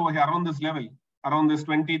find over here around this level, around this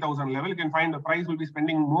 20,000 level. You can find the price will be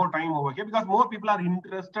spending more time over here because more people are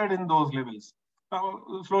interested in those levels.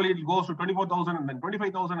 So slowly it goes to 24,000 and then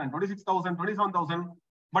 25,000 and 26,000, 27,000.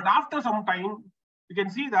 But after some time, you can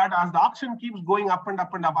see that as the auction keeps going up and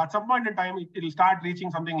up and up, at some point in time, it will start reaching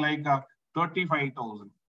something like 35,000.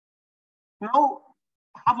 Now,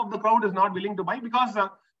 half of the crowd is not willing to buy because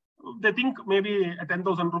they think maybe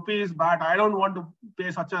 10,000 rupees, but I don't want to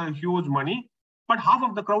pay such a huge money. But half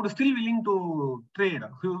of the crowd is still willing to trade,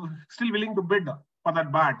 still willing to bid for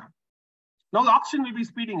that bat. Now the auction will be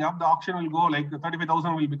speeding up. The auction will go like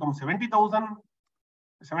 35,000 will become 70,000,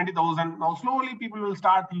 70,000. Now slowly people will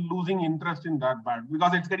start losing interest in that bat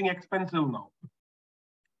because it's getting expensive now.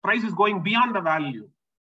 Price is going beyond the value.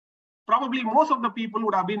 Probably most of the people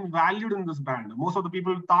would have been valued in this band. Most of the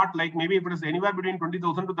people thought like maybe if it is anywhere between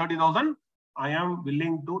 20,000 to 30,000, I am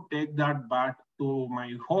willing to take that bat to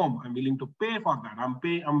my home. I'm willing to pay for that.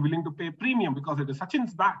 I'm willing to pay premium because it is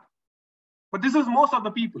Sachin's bat. But this is most of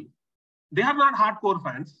the people. They are not hardcore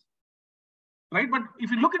fans, right? But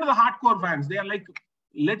if you look into the hardcore fans, they are like,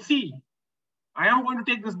 let's see, I am going to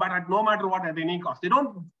take this bat at no matter what, at any cost. They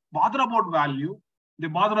don't bother about value. They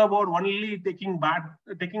bother about only taking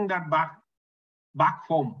that back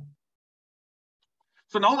home.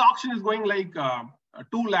 So now the auction is going like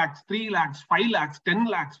 2 lakhs, 3 lakhs, 5 lakhs, 10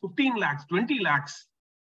 lakhs, 15 lakhs, 20 lakhs,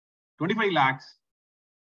 25 lakhs.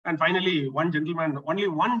 And finally, only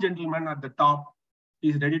one gentleman at the top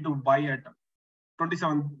is ready to buy at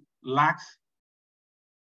 27 lakhs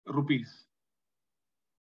rupees.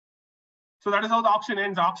 So that is how the auction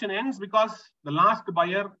ends. Auction ends because the last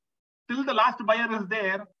buyer, till the last buyer is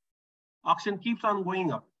there, auction keeps on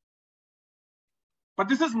going up. But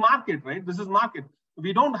this is market, right? This is market.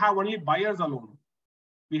 We don't have only buyers alone.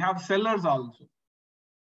 We have sellers also.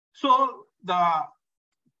 So the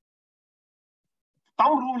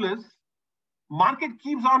thumb rule is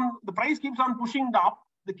the price keeps on pushing up.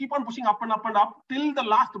 They keep on pushing up and up and up till the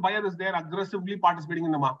last buyer is there aggressively participating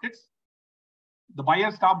in the markets. The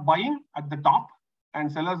buyers stop buying at the top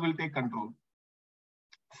and sellers will take control.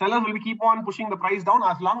 Sellers will keep on pushing the price down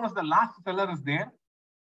as long as the last seller is there.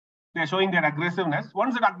 They are showing their aggressiveness.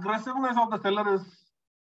 Once the aggressiveness of the seller is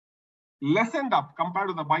lessened up compared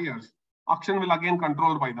to the buyers, auction will again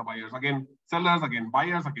controlled by the buyers. Again, sellers, again,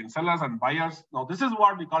 buyers, again, sellers and buyers. Now, this is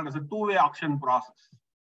what we call as a two-way auction process.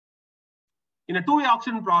 In a two-way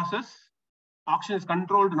auction process, auction is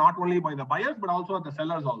controlled not only by the buyers, but also the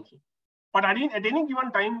sellers also. But at any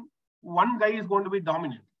given time, one guy is going to be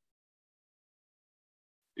dominant.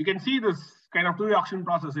 You can see this kind of two-way auction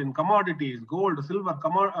process in commodities, gold, silver,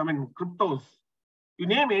 cryptos. You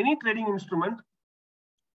name any trading instrument,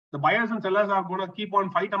 the buyers and sellers are going to keep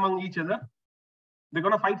on fight among each other. They're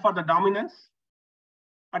going to fight for the dominance.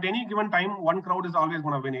 At any given time, one crowd is always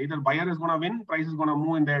going to win. Either buyer is going to win, price is going to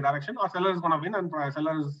move in their direction, or seller is going to win and price is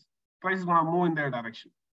going to move in their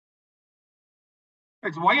direction.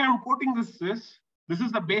 That's why I'm quoting this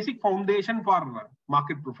is the basic foundation for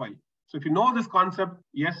market profile. So if you know this concept,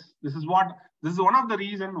 yes, this is one of the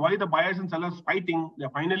reasons why the buyers and sellers fighting. They're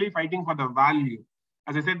finally fighting for the value.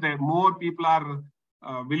 As I said, the more people are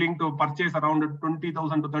willing to purchase around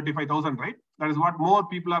 20,000 to 35,000, right? That is what more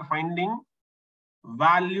people are finding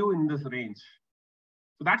value in this range.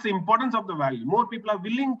 So that's the importance of the value. More people are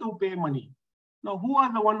willing to pay money. Now, who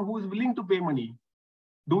are the one who is willing to pay money?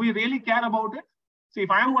 Do we really care about it? See,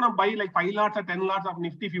 if I am going to buy like 5 lots or 10 lots of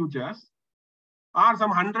Nifty futures or some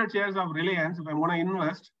 100 shares of Reliance, if I'm going to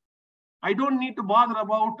invest, I don't need to bother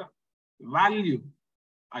about value.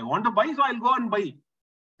 I want to buy, so I'll go and buy.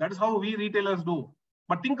 That is how we retailers do.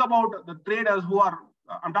 But think about the traders who are,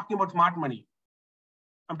 I'm talking about smart money.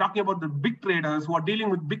 I'm talking about the big traders who are dealing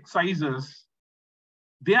with big sizes.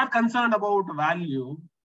 They are concerned about value.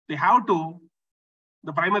 They have to.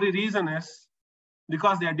 The primary reason is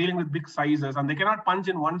because they are dealing with big sizes and they cannot punch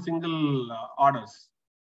in one single orders.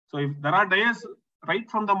 So if there are days right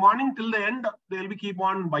from the morning till the end, they will be keep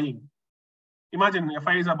on buying. Imagine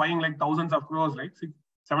FIs are buying like thousands of crores, right?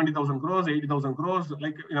 70,000 crores, 80,000 crores.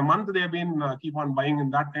 Like in a month, they have been keep on buying in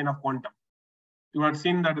that kind of quantum. You had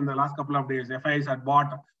seen that in the last couple of days. FIs had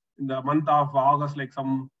bought in the month of August, like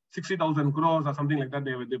some 60,000 crores or something like that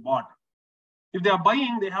they bought. If they are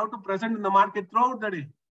buying, they have to present in the market throughout the day.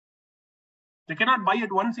 They cannot buy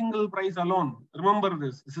at one single price alone. Remember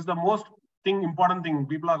this. This is the most important thing.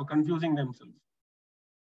 People are confusing themselves.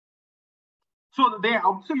 So they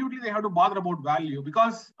have to bother about value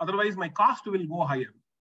because otherwise my cost will go higher.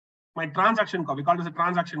 My transaction cost, we call this a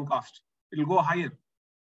transaction cost. It will go higher.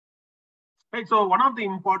 Right. So one of the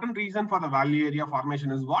important reasons for the value area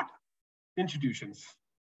formation is what? Institutions.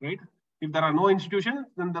 Right. If there are no institutions,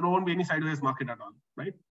 then there won't be any sideways market at all.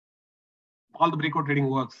 Right. All the breakout trading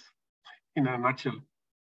works in a nutshell.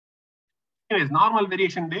 Anyways, normal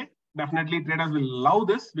variation day. Definitely traders will love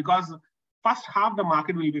this because first half the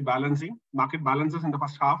market will be balancing. Market balances in the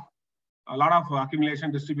first half. A lot of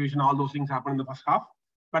accumulation, distribution, all those things happen in the first half.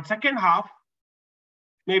 But second half,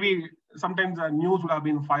 maybe sometimes news would have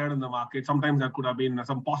been fired in the market. Sometimes there could have been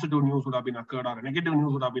some positive news would have been occurred or negative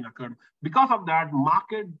news would have been occurred. Because of that,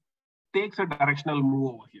 market takes a directional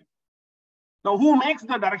move over here. Now, who makes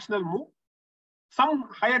the directional move? Some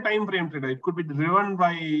higher time frame trader. It could be driven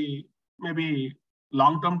by maybe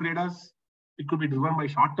long-term traders. It could be driven by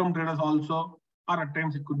short-term traders also, or at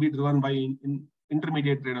times it could be driven by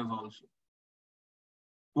intermediate traders also.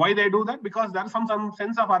 Why they do that? Because there is some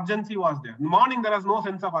sense of urgency was there. In the morning, there is no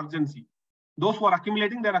sense of urgency. Those who are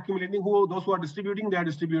accumulating, they're accumulating. Those who are distributing, they are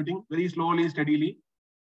distributing very slowly, steadily.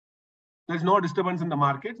 There's no disturbance in the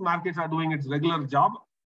markets. Markets are doing its regular job.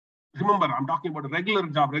 Remember, I'm talking about a regular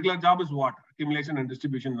job. Regular job is what? Accumulation and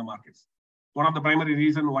distribution in the markets. One of the primary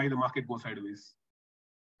reasons why the market goes sideways.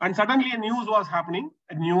 And suddenly a news was happening.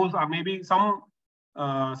 A news, or maybe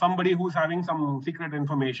somebody who's having some secret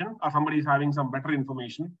information, or somebody is having some better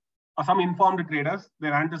information, or some informed traders,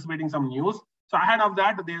 they're anticipating some news. So ahead of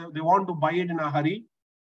that, they want to buy it in a hurry.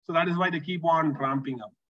 So that is why they keep on ramping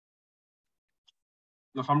up.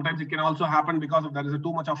 Now, sometimes it can also happen because if there is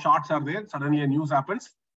too much of shorts are there, suddenly a news happens,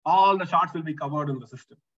 all the shorts will be covered in the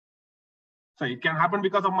system. So it can happen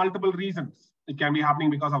because of multiple reasons. It can be happening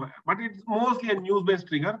because of, but it's mostly a news-based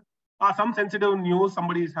trigger, or some sensitive news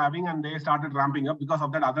somebody is having and they started ramping up. Because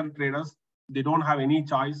of that, other traders, they don't have any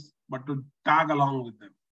choice but to tag along with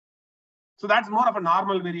them. So that's more of a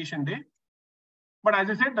normal variation day. But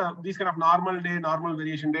as I said, these kind of normal day, normal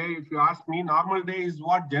variation day, if you ask me, normal day is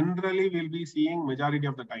what generally we'll be seeing majority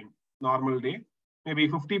of the time. Normal day, maybe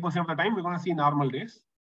 50% of the time, we're going to see normal days.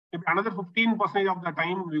 Maybe another 15% of the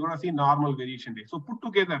time, we're going to see normal variation day. So put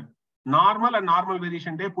together, normal and normal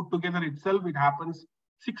variation day, put together itself, it happens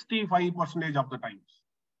 65% of the times.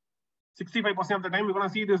 65% of the time, we're going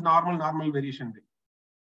to see this normal variation day.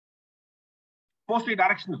 Mostly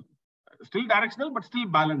directional. Still directional, but still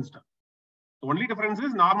balanced. The only difference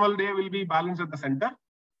is normal day will be balanced at the center.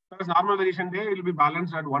 Whereas normal variation day will be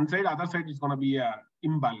balanced at one side, other side is going to be an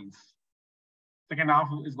imbalance. Second half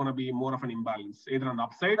is going to be more of an imbalance, either on the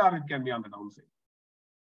upside or it can be on the downside.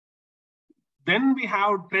 Then we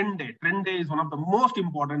have trend day. Trend day is one of the most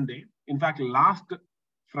important day. In fact, last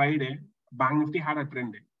Friday, Bank Nifty had a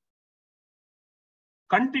trend day.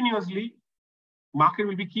 Continuously, market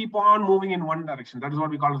will be keep on moving in one direction. That is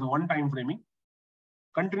what we call as a one-time framing.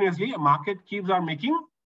 Continuously, a market keeps on making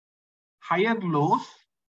higher lows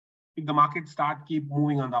if the market keep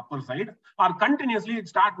moving on the upper side, or continuously it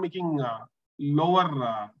start making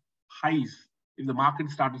lower highs if the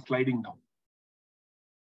market started sliding down.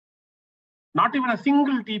 Not even a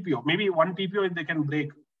single TPO, maybe one TPO if they can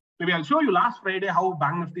break. Maybe I'll show you last Friday how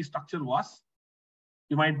Bank Nifty structure was.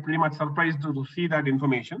 You might pretty much surprised to see that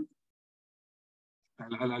information.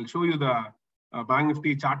 I'll show you the Bank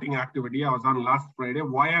Nifty charting activity I was on last Friday.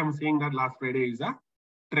 Why I'm saying that last Friday is a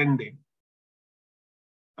trend day.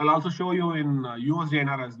 I'll also show you in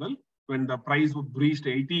USDNR as well. When the price breached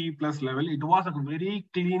 80 plus level, it was a very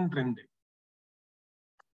clean trend day.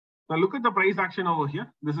 Now look at the price action over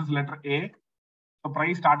here. This is letter A. The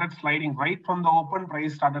price started sliding right from the open.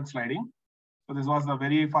 Price started sliding. So this was the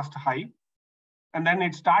very first high. And then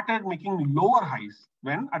it started making lower highs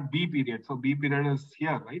when at B period. So B period is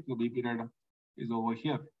here, right? So B period is over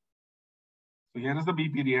here. So here is the B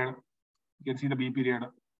period. You can see the B period.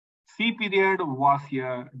 C period was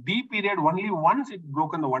here. D period, only once it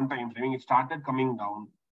broke on the one-time framing, it started coming down.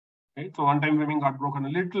 Right? So one-time framing got broken a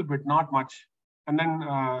little bit, not much. And then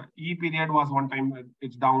E period was one time,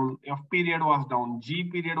 it's down. F period was down. G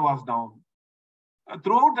period was down.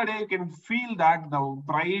 Throughout the day, you can feel that the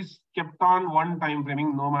price kept on one-time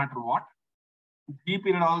framing no matter what. G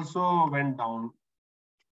period also went down.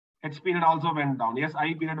 H period also went down. Yes,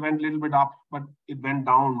 I period went a little bit up, but it went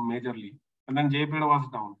down majorly. And then J period was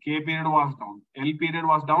down. K period was down. L period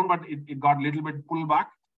was down, but it got a little bit pulled back.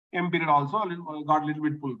 M period also got a little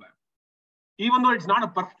bit pulled back. Even though it's not a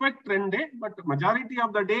perfect trend day, but majority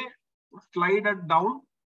of the day slided down.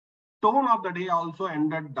 Tone of the day also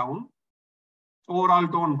ended down. Overall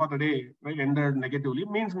tone for the day, right, ended negatively.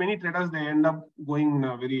 Means many traders, they end up going in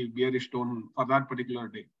a very bearish tone for that particular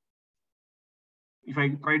day. If I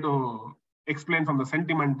try to explain from the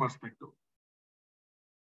sentiment perspective.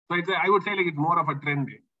 So I would say like it's more of a trend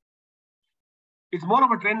day. It's more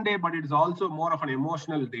of a trend day, but it's also more of an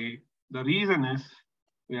emotional day. The reason is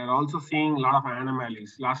we are also seeing a lot of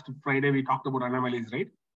anomalies. Last Friday, we talked about anomalies, right?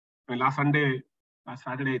 I mean, last Saturday,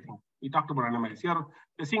 I think, we talked about anomalies. Here,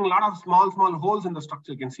 we're seeing a lot of small holes in the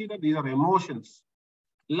structure. You can see that these are emotions.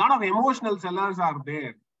 A lot of emotional sellers are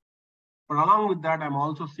there. But along with that, I'm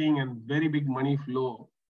also seeing a very big money flow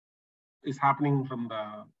is happening from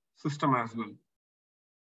the system as well.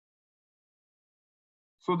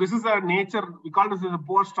 So this is a nature, we call this as a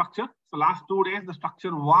poor structure. So last 2 days, the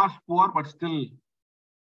structure was poor, but still,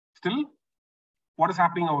 what is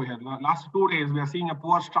happening over here? The last 2 days, we are seeing a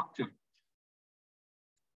poor structure.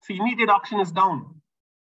 See, immediate auction is down.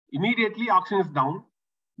 Immediately auction is down,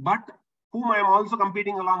 but whom I am also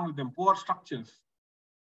competing along with them, poor structures.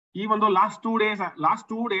 Even though last 2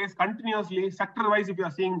 days continuously, sector-wise, if you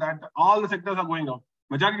are seeing that all the sectors are going down,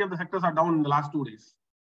 majority of the sectors are down in the last 2 days.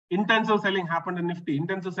 Intensive selling happened in Nifty.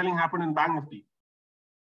 Intensive selling happened in Bank Nifty.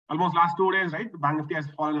 Almost last 2 days, right? The Bank Nifty has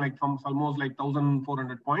fallen like from almost like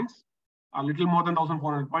 1,400 points. A little more than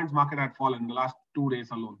 1,400 points market had fallen in the last 2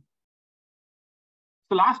 days alone.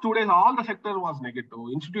 So last 2 days, all the sector was negative.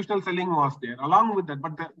 Institutional selling was there along with that.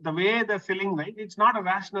 But the way they're selling, right? It's not a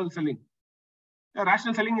rational selling. A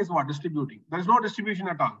rational selling is what? Distributing. There is no distribution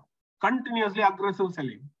at all. Continuously aggressive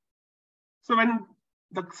selling. So when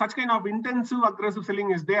such kind of intensive aggressive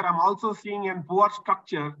selling is there, I'm also seeing a poor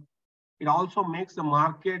structure. It also makes the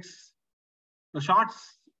markets, the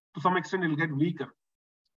shorts to some extent will get weaker.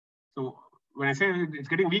 So when I say it's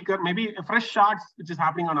getting weaker, maybe a fresh shorts which is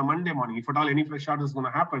happening on a Monday morning, if at all any fresh short is going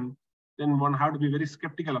to happen, then one have to be very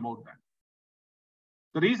skeptical about that.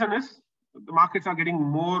 The reason is the markets are getting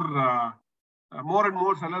more and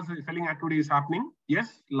more sellers selling activity is happening.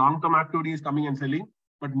 Yes, long-term activity is coming and selling,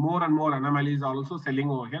 but more and more anomalies are also selling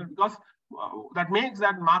over here because that makes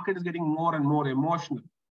that market is getting more and more emotional.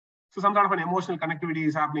 So some sort of an emotional connectivity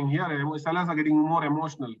is happening here. Sellers are getting more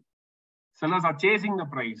emotional. Sellers are chasing the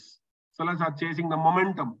price. Sellers are chasing the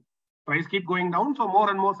momentum. Price keep going down, so more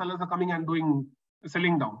and more sellers are coming and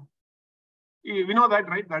selling down. We know that,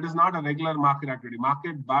 right? That is not a regular market activity.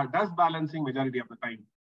 Market does balancing majority of the time.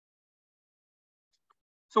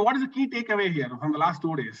 So what is the key takeaway here from the last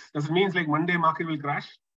 2 days? Does it mean like Monday market will crash?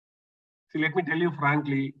 See, let me tell you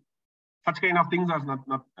frankly, such kind of things are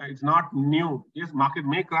it's not new. Yes, market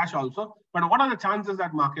may crash also, but what are the chances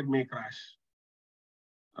that market may crash?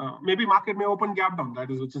 Maybe market may open gap down,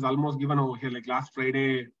 which is almost given over here. Like last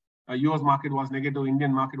Friday, US market was negative,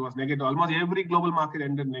 Indian market was negative. Almost every global market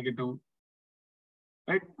ended negative.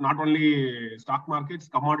 Right? Not only stock markets,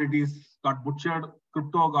 commodities got butchered,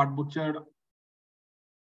 crypto got butchered,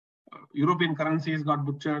 European currencies got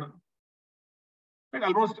butchered. Right?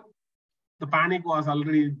 Almost the panic was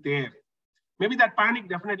already there. Maybe that panic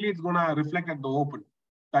definitely is going to reflect at the open.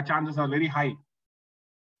 The chances are very high.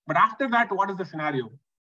 But after that, what is the scenario?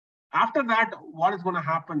 After that, what is going to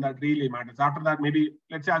happen that really matters? After that, maybe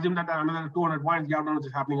let's say assume that another 200 points gap down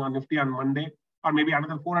is happening on Nifty on Monday, or maybe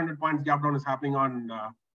another 400 points gap down is happening on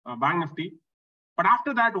Bank Nifty. But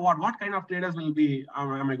after that, what kind of traders will be?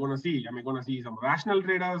 Am I going to see? Am I going to see some rational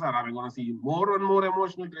traders, or am I going to see more and more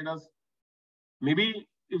emotional traders? Maybe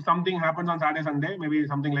if something happens on Saturday, Sunday, maybe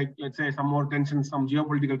something like, let's say, some more tensions, some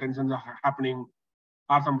geopolitical tensions are happening,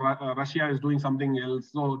 or some Russia is doing something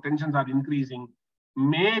else, so tensions are increasing.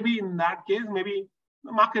 Maybe in that case, maybe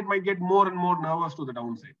the market might get more and more nervous to the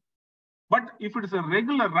downside. But if it is a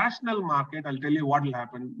regular rational market, I'll tell you what will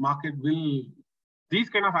happen. These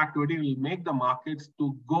kind of activity will make the markets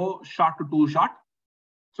to go short to too short.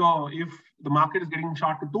 So if the market is getting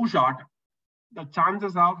short to too short, the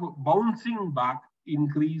chances of bouncing back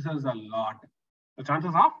increases a lot. The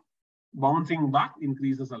chances of bouncing back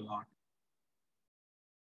increases a lot.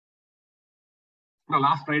 Now,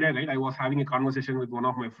 last Friday, right, I was having a conversation with one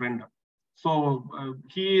of my friends. So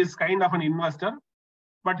he is kind of an investor,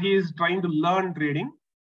 but he is trying to learn trading.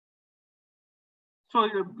 So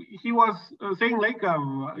he was saying like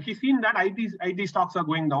he's seen that IT stocks are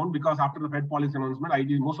going down because after the Fed policy announcement,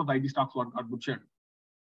 most of the IT stocks got butchered.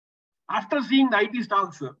 After seeing the IT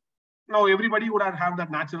stocks, now everybody would have that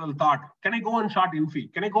natural thought: can I go and short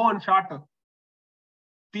Infi? Can I go and short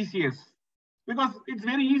TCS? Because it's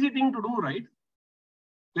very easy thing to do, right?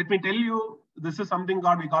 Let me tell you, this is something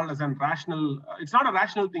we call as a rational. It's not a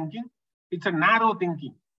rational thinking; it's a narrow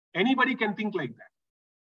thinking. Anybody can think like that.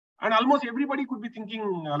 And almost everybody could be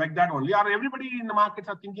thinking like that only, or everybody in the markets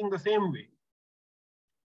are thinking the same way.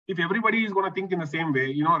 If everybody is going to think in the same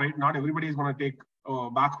way, right, not everybody is going to take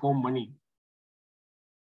back home money.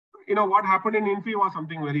 What happened in Infi was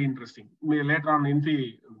something very interesting. Later on,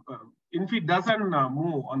 Infi doesn't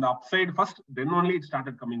move on the upside first, then only it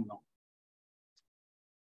started coming down.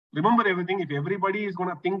 Remember everything, if everybody is going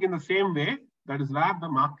to think in the same way, that is where the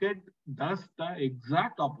market does the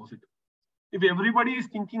exact opposite. If everybody is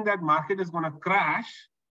thinking that market is going to crash,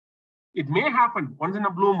 it may happen once in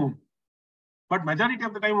a blue moon. But majority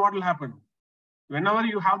of the time, what will happen? Whenever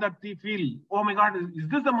you have that feel, oh my God, is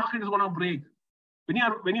this the market is going to break?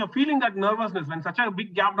 When you're feeling that nervousness, when such a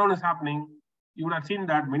big gap down is happening, you would have seen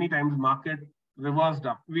that many times market reversed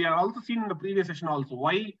up. We have also seen in the previous session also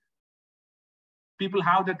why people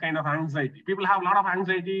have that kind of anxiety. People have a lot of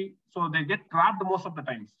anxiety, so they get trapped most of the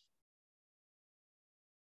times.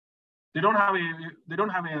 They don't have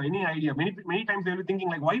any idea. Many times they'll be thinking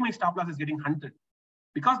like, why my stop loss is getting hunted?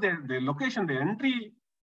 Because their location, their entry,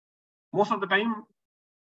 most of the time,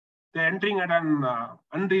 they're entering at an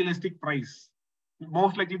unrealistic price.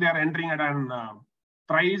 Most likely they are entering at an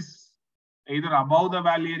price either above the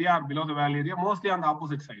value area or below the value area, mostly on the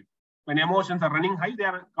opposite side. When emotions are running high, they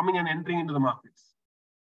are coming and entering into the markets.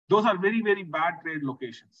 Those are very, very bad trade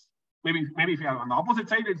locations. Maybe if you are on the opposite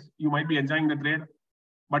side, you might be enjoying the trade.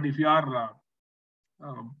 But if you are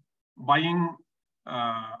buying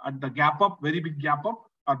at the gap up, very big gap up,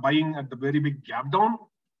 or buying at the very big gap down,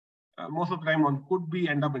 most of the time one could be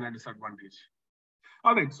end up in a disadvantage.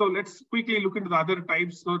 All right, so let's quickly look into the other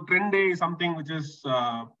types. So trend day is something which is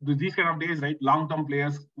these kind of days, right? Long-term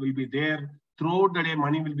players will be there throughout the day.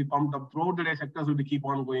 Money will be pumped up throughout the day. Sectors will be keep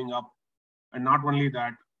on going up, and not only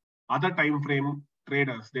that, other time frame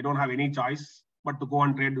traders, they don't have any choice but to go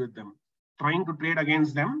and trade with them. Trying to trade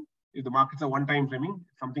against them, if the markets are one time framing,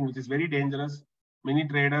 something which is very dangerous. Many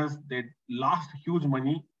traders, they lost huge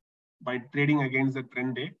money by trading against the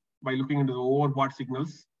trend day, by looking into the overbought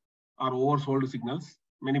signals or oversold signals.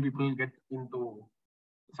 Many people get into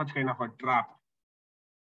such kind of a trap.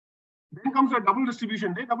 Then comes a double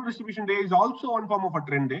distribution day. Double distribution day is also one form of a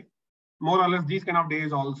trend day. More or less, these kind of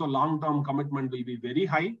days also long-term commitment will be very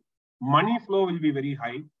high. Money flow will be very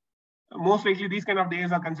high. Most likely, these kind of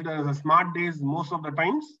days are considered as a smart days most of the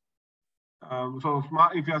times. So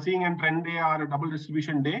smart, if you are seeing a trend day or a double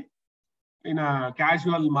distribution day in a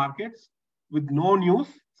casual markets with no news,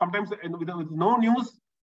 sometimes with no news,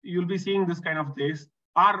 you'll be seeing this kind of days.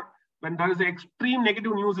 Or when there is extreme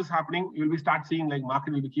negative news is happening, you'll be start seeing like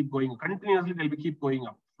market will be keep going continuously. They'll be keep going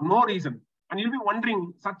up for no reason, and you'll be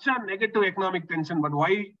wondering such a negative economic tension, but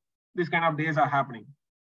why these kind of days are happening?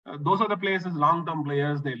 Those are the places long-term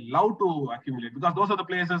players, they love to accumulate, because those are the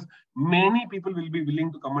places many people will be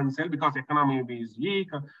willing to come and sell because economy is weak.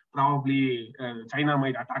 Probably China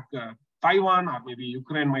might attack Taiwan, or maybe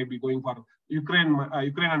Ukraine might be going for Ukraine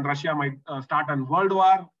and Russia might start a world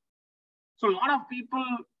war. So a lot of people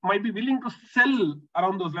might be willing to sell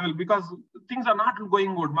around those levels because things are not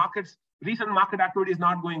going good. Recent market activity is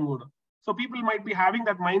not going good. So people might be having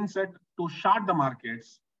that mindset to short the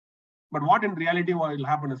markets. But what in reality what will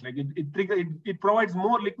happen is like it provides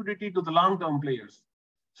more liquidity to the long-term players.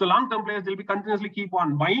 So long-term players will be continuously keep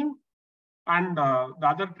on buying, and the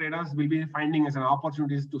other traders will be finding as an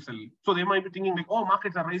opportunities to sell. So they might be thinking like, oh,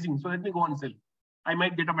 markets are rising, so let me go and sell. I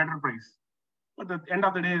might get a better price. But at the end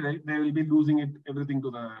of the day, right, they will be losing everything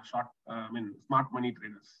to the smart money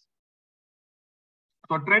traders.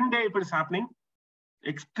 So trend day, if it's happening,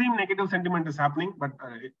 extreme negative sentiment is happening, but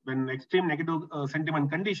when extreme negative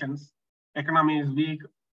sentiment conditions, economy is weak,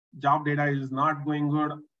 job data is not going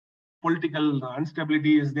good, political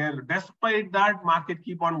instability is there. Despite that, market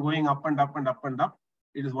keep on going up and up and up and up.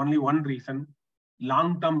 It is only one reason: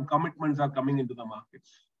 long-term commitments are coming into the markets.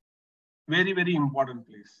 Very, very important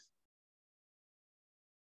place.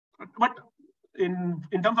 But in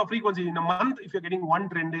terms of frequency, in a month, if you're getting one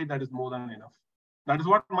trend day, that is more than enough. That is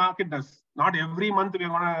what market does. Not every month we're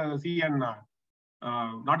going to see, and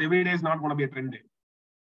not every day is not going to be a trend day.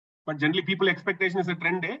 But generally, people expectation is a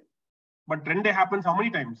trend day. But trend day happens how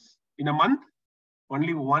many times? In a month?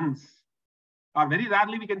 Only once. Or very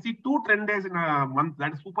rarely we can see 2 trend days in a month.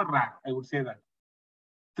 That is super rare, I would say that.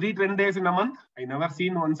 3 trend days in a month, I never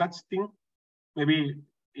seen one such thing. Maybe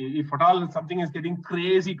if at all something is getting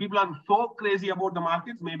crazy, people are so crazy about the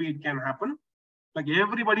markets, maybe it can happen. Like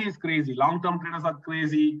everybody is crazy. Long-term traders are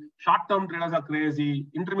crazy. Short-term traders are crazy.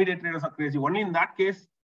 Intermediate traders are crazy. Only in that case,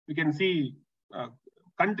 we can see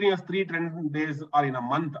continuous 3 trend days are in a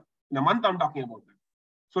month. In a month, I'm talking about that.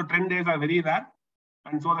 So trend days are very rare.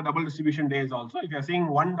 And so the double distribution days also. If you're seeing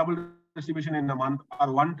one double distribution in a month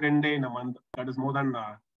or one trend day in a month, that is more than,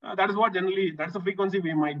 that is what generally, that's the frequency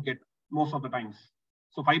we might get most of the times.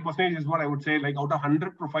 So 5% is what I would say, like out of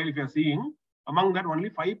 100 profile, if you're seeing, among that only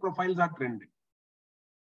 5 profiles are trending.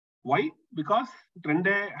 Why? Because trend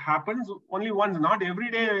day happens only once. Not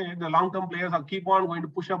every day the long-term players are keep on going to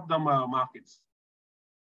push up the markets.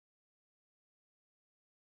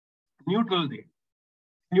 Neutral day.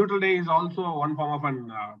 Neutral day is also one form of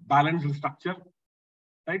an balanced structure,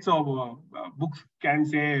 right? So books can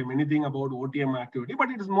say anything about OTM activity,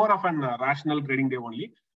 but it is more of an rational trading day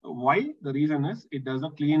only. Why? The reason is it does a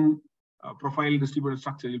clean profile distributed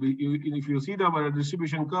structure. If you see the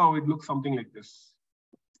distribution curve, it looks something like this.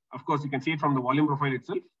 Of course, you can see it from the volume profile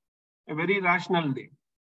itself. A very rational day.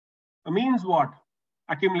 It means what?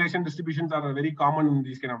 Accumulation distributions are very common in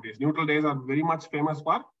these kind of days. Neutral days are very much famous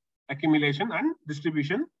for accumulation and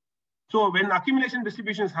distribution. So when accumulation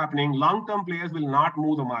distribution is happening, long-term players will not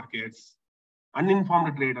move the markets.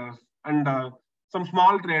 Uninformed traders and some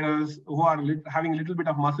small traders who are having a little bit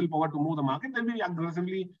of muscle power to move the market, they'll be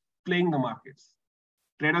aggressively playing the markets.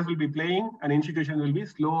 Traders will be playing and institutions will be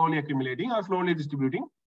slowly accumulating or slowly distributing.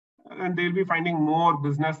 and they'll be finding more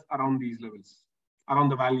business around these levels, around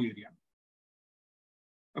the value area.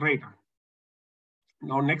 Right.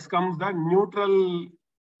 Now next comes the neutral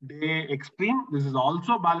day extreme. This is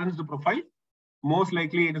also balanced profile. Most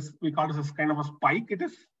likely it is, we call this as kind of a spike. It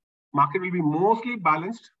is, market will be mostly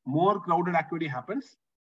balanced, more crowded activity happens.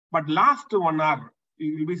 But last 1 hour,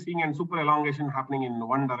 you will be seeing a super elongation happening in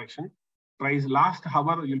one direction. Price last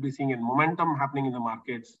hour, you'll be seeing a momentum happening in the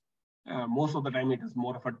markets. Most of the time, it is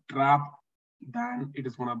more of a trap than it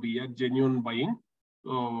is going to be a genuine buying.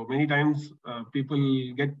 So many times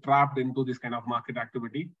people get trapped into this kind of market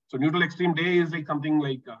activity. So neutral extreme day is like something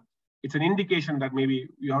like, it's an indication that maybe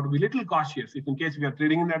you have to be a little cautious. If in case we are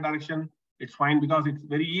trading in that direction, it's fine because it's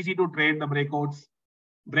very easy to trade the breakouts.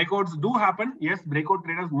 Breakouts do happen. Yes, breakout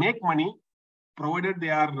traders make money provided they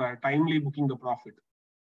are timely booking the profit.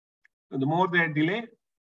 And the more they delay,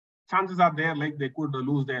 chances are there like they could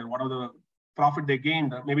lose their whatever the profit they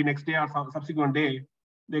gained. Maybe next day or subsequent day,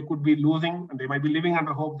 they could be losing and they might be living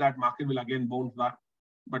under hope that market will again bounce back.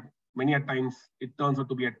 But many a times it turns out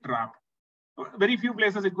to be a trap. Very few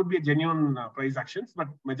places it could be a genuine price actions, but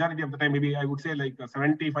majority of the time, maybe I would say like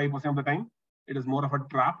 75% of the time, it is more of a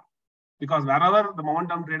trap. Because wherever the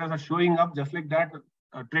momentum traders are showing up, just like that,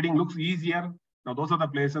 trading looks easier. Now, those are the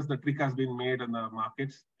places the trick has been made in the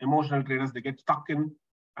markets. Emotional traders, they get stuck in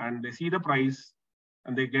and they see the price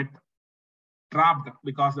and they get trapped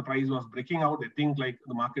because the price was breaking out. They think like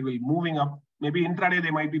the market will be moving up. Maybe intraday,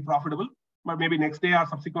 they might be profitable, but maybe next day or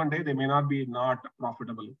subsequent day, they may not be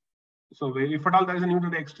profitable. So if at all there is a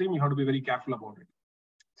neutral extreme, you have to be very careful about it.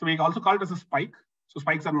 So we also call it as a spike. So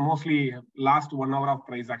spikes are mostly last 1 hour of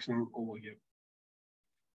price action over here.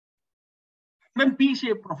 Then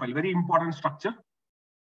P-shaped profile, very important structure.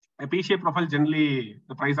 A P-shaped profile, generally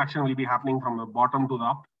the price action will be happening from the bottom to the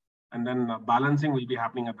up, and then balancing will be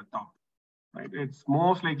happening at the top. Right? It's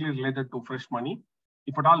most likely related to fresh money.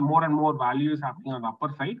 If at all more and more value is happening on the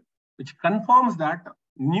upper side, which confirms that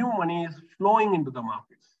new money is flowing into the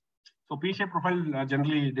markets. So P-shaped profile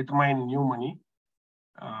generally determine new money.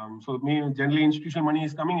 So generally institutional money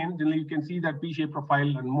is coming in. Generally, you can see that P-shaped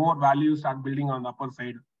profile and more value start building on the upper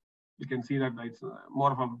side. You can see that it's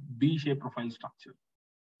more of a B-shaped profile structure.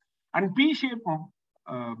 And P-shape,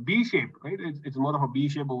 B-shape, right? It's more of a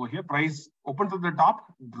B-shape over here. Price opens at the top,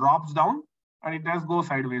 drops down, and it does go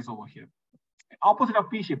sideways over here. Opposite of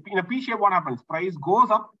P-shape. In a P-shape, what happens? Price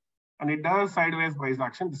goes up and it does sideways price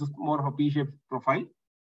action. This is more of a P-shape profile.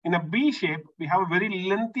 In a B-shape, we have a very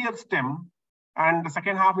lengthier stem. And the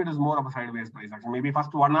second half, it is more of a sideways price action. Maybe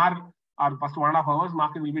first 1 hour or first 1.5 hours,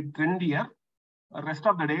 market will be trendier. The rest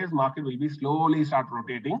of the days, market will be slowly start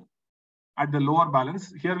rotating at the lower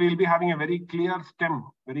balance. Here, we will be having a very clear stem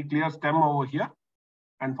over here.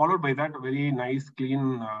 And followed by that, a very nice,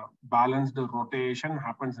 clean, balanced rotation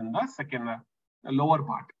happens in the second lower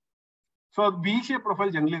part. So V-shaped profile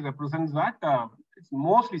generally represents that it's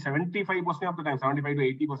mostly 75% of the time, 75 to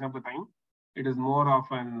 80% of the time. It is more of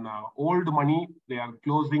an old money. They are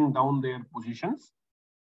closing down their positions.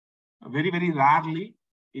 Very, very rarely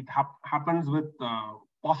it happens with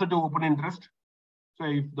positive open interest. So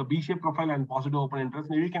if the B-shaped profile and positive open interest,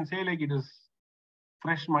 maybe you can say like it is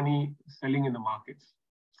fresh money selling in the markets.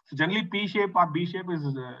 So generally P-shape or B-shape is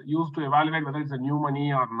used to evaluate whether it's a new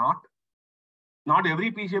money or not. Not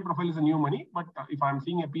every P-shaped profile is a new money, but if I'm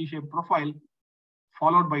seeing a P-shaped profile,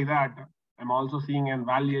 followed by that, I'm also seeing a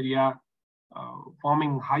value area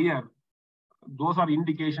forming higher. Those are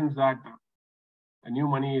indications that a new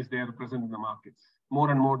money is there present in the markets. More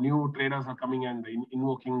and more new traders are coming and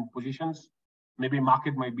invoking positions. Maybe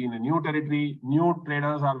market might be in a new territory. New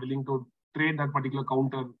traders are willing to trade that particular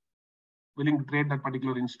counter, willing to trade that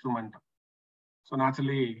particular instrument. So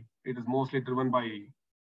naturally, it is mostly driven by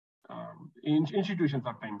institutions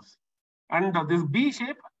at times. And this B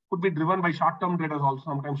shape could be driven by short-term traders also.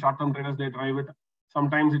 Sometimes short-term traders, they drive it.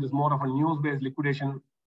 Sometimes it is more of a news-based liquidation.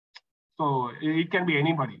 So it can be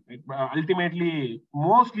anybody. Ultimately,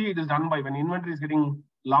 mostly it is done by when inventory is getting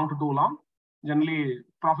long to too long, generally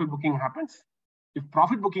profit booking happens. If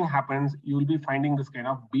profit booking happens, you will be finding this kind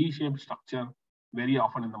of B-shaped structure very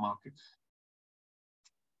often in the markets.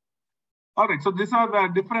 All right, so these are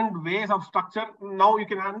the different ways of structure. Now you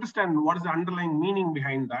can understand what is the underlying meaning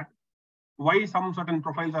behind that, why some certain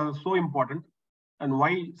profiles are so important, and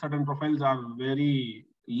why certain profiles are very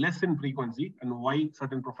less in frequency, and why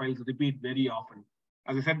certain profiles repeat very often.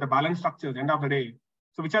 As I said, the balance structure at the end of the day.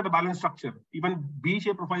 So which are the balance structure? Even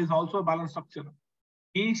B-shape profile is also a balance structure.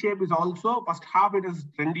 E-shape is also, first half it is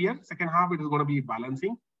trendier, second half it is going to be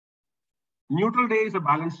balancing. Neutral day is a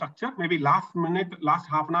balance structure. Maybe last minute, last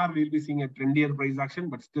half an hour, we'll be seeing a trendier price action,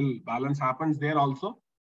 but still balance happens there also.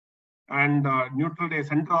 And neutral day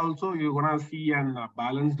center also, you're going to see an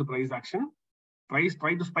balanced price action. Price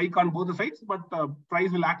try to spike on both the sides, but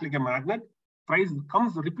price will act like a magnet. Price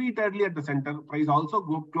comes repeatedly at the center. Price also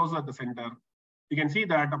go closer at the center. You can see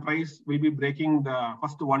that the price will be breaking the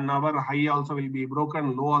first 1 hour. High also will be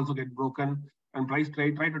broken. Low also get broken. And price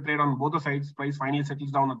try to trade on both the sides. Price finally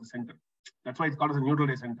settles down at the center. That's why it's called as a neutral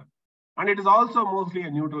day center. And it is also mostly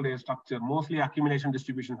a neutral day structure. Mostly accumulation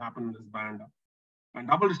distribution happen in this band. And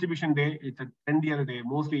double distribution day, it's a trendier day.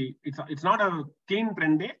 Mostly, it's not a clean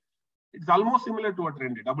trend day. It's almost similar to a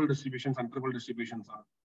trend day. Double distributions and triple distributions are.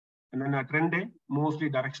 And then a trend day, mostly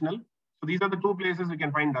directional. So these are the two places we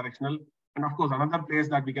can find directional. And of course, another place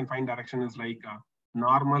that we can find direction is like a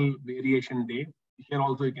normal variation day. Here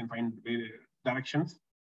also you can find directions.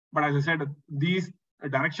 But as I said, these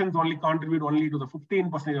directions only contribute only to the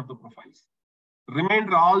 15% of the profiles.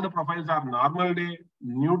 Remainder, all the profiles are normal day,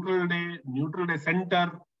 neutral day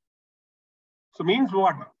center. So means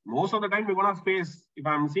what? Most of the time we're going to face, if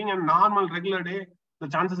I'm seeing a normal regular day, the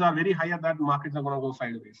chances are very high that markets are going to go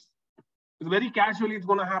sideways. It's very casually it's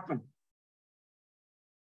going to happen.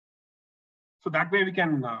 So that way we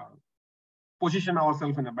can position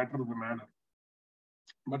ourselves in a better manner.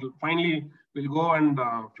 But finally, we'll go and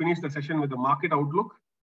finish the session with the market outlook.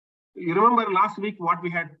 You remember last week what we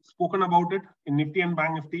had spoken about it in Nifty and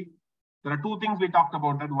Bank Nifty? There are two things we talked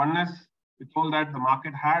about. That one is we told that the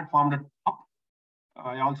market had formed a top.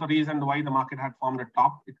 I also reasoned why the market had formed a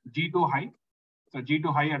top. It's G2 high. So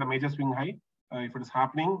G2 high at a major swing high. If it is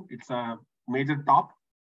happening, it's a major top.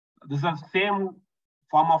 This is the same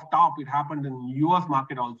form of top. It happened in US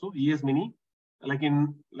market also, ES mini. Like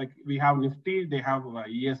we have Nifty, they have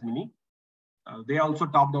ES mini. They also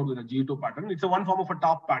topped out with a G2 pattern. It's a one form of a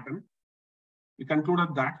top pattern. We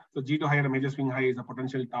concluded that the G2 high at a major swing high is a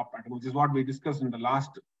potential top pattern, which is what we discussed in the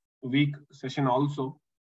last week session also.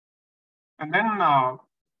 And then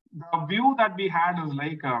the view that we had is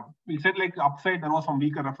like, we said like upside, there was some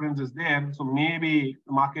weaker references there. So maybe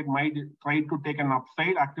the market might try to take an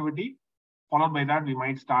upside activity. Followed by that, we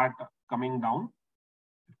might start coming down.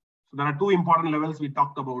 So there are two important levels we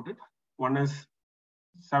talked about it. One is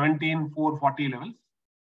 17,440 levels.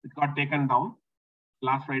 It got taken down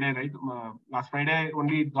last Friday, right? Last Friday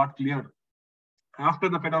only it got cleared. After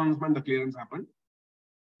the Fed announcement, the clearance happened.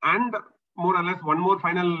 And more or less one more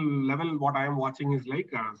final level, what I am watching is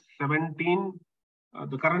like 17,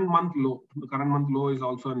 the current month low. The current month low is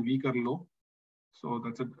also a weaker low. So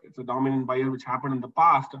it's a dominant buyer which happened in the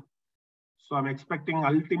past. So I'm expecting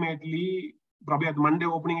ultimately, probably at Monday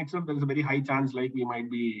opening itself, there is a very high chance like we might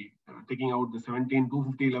be taking out the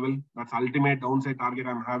 17,250 level. That's ultimate downside target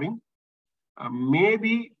I'm having.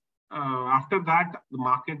 Maybe after that, the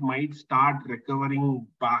market might start recovering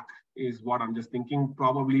back is what I'm just thinking.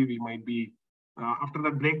 Probably we might be, after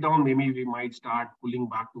that breakdown, maybe we might start pulling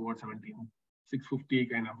back towards 17,650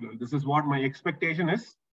 kind of level. This is what my expectation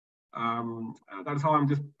is. That's how I'm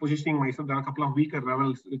just positioning myself. There are a couple of weaker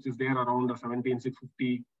levels, which is there around the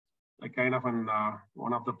 17,650, like kind of an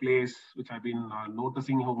one of the place which I've been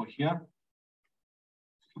noticing over here.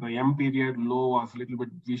 So the M period low was a little bit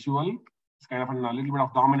visual. It's kind of a little bit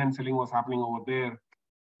of dominant selling was happening over there.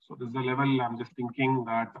 So this is the level I'm just thinking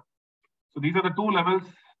that. So these are the two levels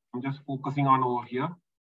I'm just focusing on over here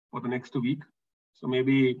for the next week. So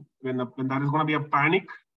maybe when there is going to be a panic,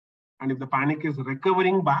 and if the panic is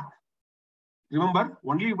recovering back, remember,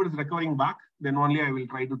 only if it is recovering back, then only I will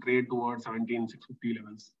try to trade towards 17,650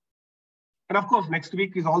 levels. And of course, next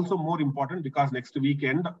week is also more important because next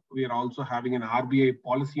weekend, we are also having an RBI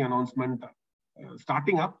policy announcement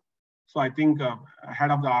starting up. So I think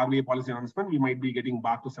ahead of the RBI policy announcement, we might be getting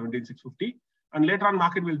back to 17,650. And later on,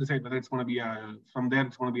 market will decide whether it's going to be from there,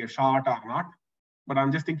 it's going to be a short or not. But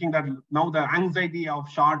I'm just thinking that now the anxiety of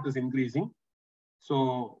short is increasing.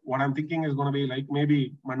 So what I'm thinking is going to be like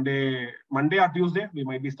maybe Monday or Tuesday, we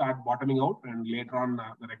might be start bottoming out, and later on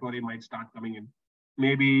the recovery might start coming in.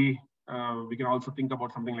 Maybe we can also think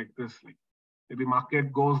about something like this, like maybe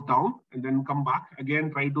market goes down and then come back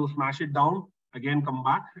again, try to smash it down, again come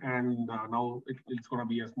back, and now it's going to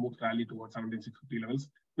be a smooth rally towards 17,650 levels.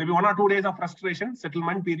 Maybe 1 or 2 days of frustration,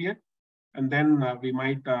 settlement period, and then we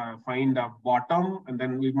might find a bottom, and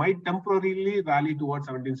then we might temporarily rally towards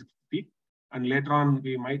 17,650. And later on,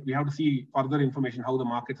 we have to see further information, how the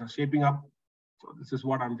markets are shaping up. So this is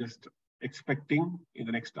what I'm just expecting in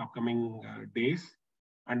the next upcoming days.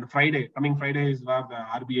 And coming Friday is where the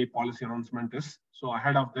RBI policy announcement is. So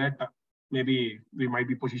ahead of that, maybe we might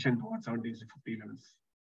be positioned towards 17,650 levels.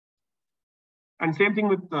 And same thing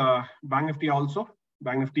with Bank Nifty also.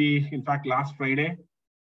 Bank Nifty, in fact, last Friday,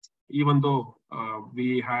 even though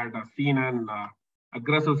we had seen an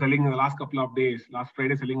aggressive selling in the last couple of days. Last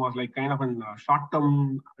Friday selling was like kind of an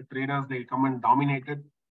short-term traders, they come and dominated.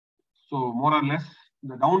 So more or less,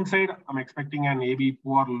 the downside, I'm expecting an AB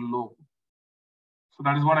poor low. So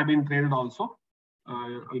that is what I've been traded also.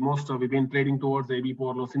 Almost we've been trading towards the AB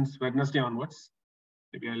poor low since Wednesday onwards.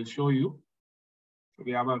 Maybe I'll show you. So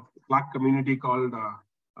we have a Slack community called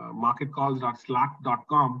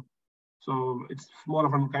marketcalls.slack.com. So it's more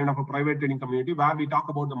of a kind of a private trading community where we talk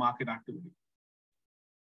about the market activity.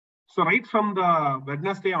 So right from the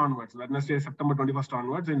Wednesday onwards, Wednesday, September 21st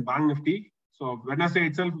onwards in Bank Nifty. So Wednesday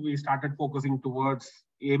itself, we started focusing towards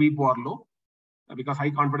AB poor low because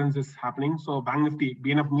high confidence is happening. So Bank Nifty,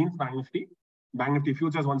 BNF means Bank Nifty. Bank Nifty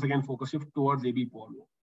futures once again focus shift towards AB poor low.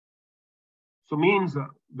 So means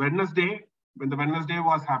Wednesday, when the Wednesday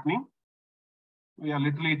was happening, we are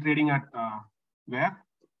literally trading at where?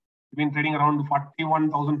 We've been trading around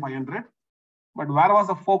 41,500. But where was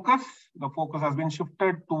the focus? The focus has been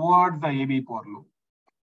shifted towards the AB poor low.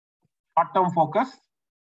 Short-term focus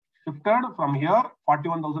shifted from here,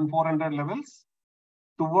 41,400 levels,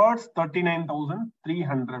 towards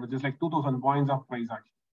 39,300, which is like 2,000 points of price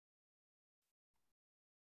action.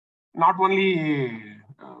 Not only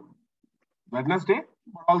Wednesday,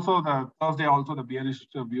 but also the Thursday, also the bearish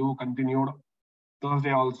view continued.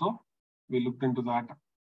 Thursday also, we looked into that.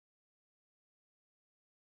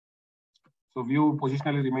 So view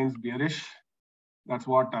positionally remains bearish. That's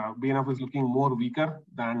what BNF is looking more weaker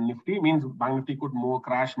than Nifty. Means Bank Nifty could more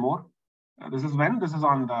crash more. This is when? This is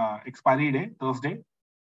on the expiry day, Thursday.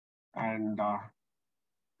 And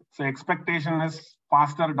so expectation is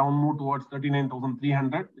faster down move towards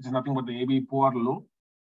 39,300, which is nothing but the AB poor low.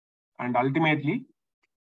 And ultimately,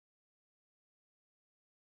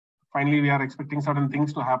 finally, we are expecting certain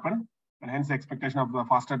things to happen. And hence the expectation of the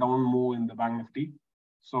faster down move in the Bank Nifty.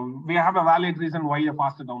 So we have a valid reason why a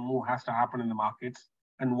faster down move has to happen in the markets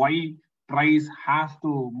and why price has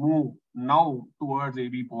to move now towards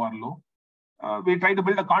AB poor low. We try to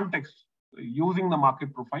build a context using the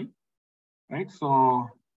market profile, right?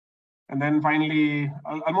 So, and then finally,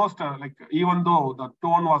 almost like even though the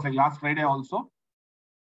tone was like last Friday also,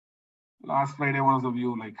 last Friday was the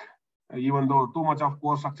view like even though too much of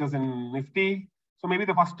core structures in Nifty. So maybe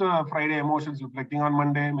the first Friday emotions reflecting on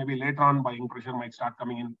Monday, maybe later on buying pressure might start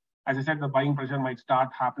coming in. As I said, the buying pressure might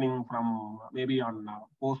start happening from maybe on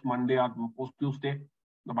post Monday or post Tuesday.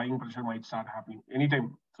 The buying pressure might start happening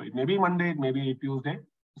anytime. So it may be Monday, it may be Tuesday.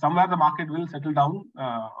 Somewhere the market will settle down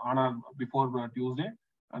before Tuesday,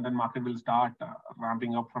 and then market will start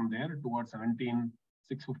ramping up from there towards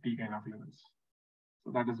 17,650 kind of levels.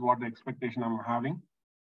 So that is what the expectation I'm having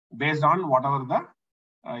based on whatever the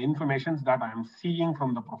informations that I am seeing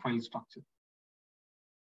from the profile structure.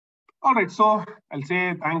 All right, so I'll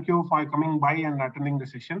say thank you for coming by and attending the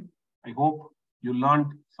session. I hope you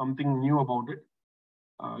learned something new about it.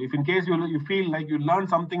 If in case you feel like you learned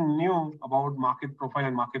something new about market profile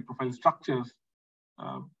and market profile structures,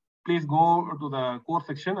 please go to the course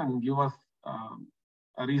section and give us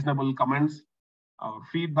reasonable comments,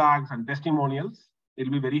 feedbacks and testimonials. It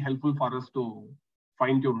will be very helpful for us to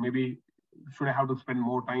fine tune. Maybe should I have to spend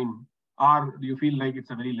more time, or do you feel like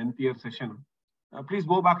it's a very lengthier session? Please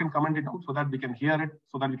go back and comment it out so that we can hear it,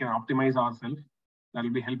 so that we can optimize ourselves. That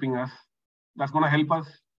will be helping us. That's going to help us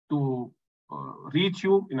to reach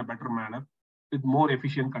you in a better manner with more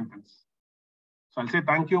efficient contents. So I'll say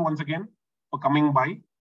thank you once again for coming by,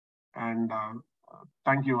 and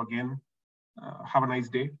thank you again. Have a nice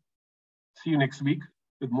day. See you next week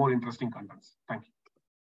with more interesting contents. Thank you.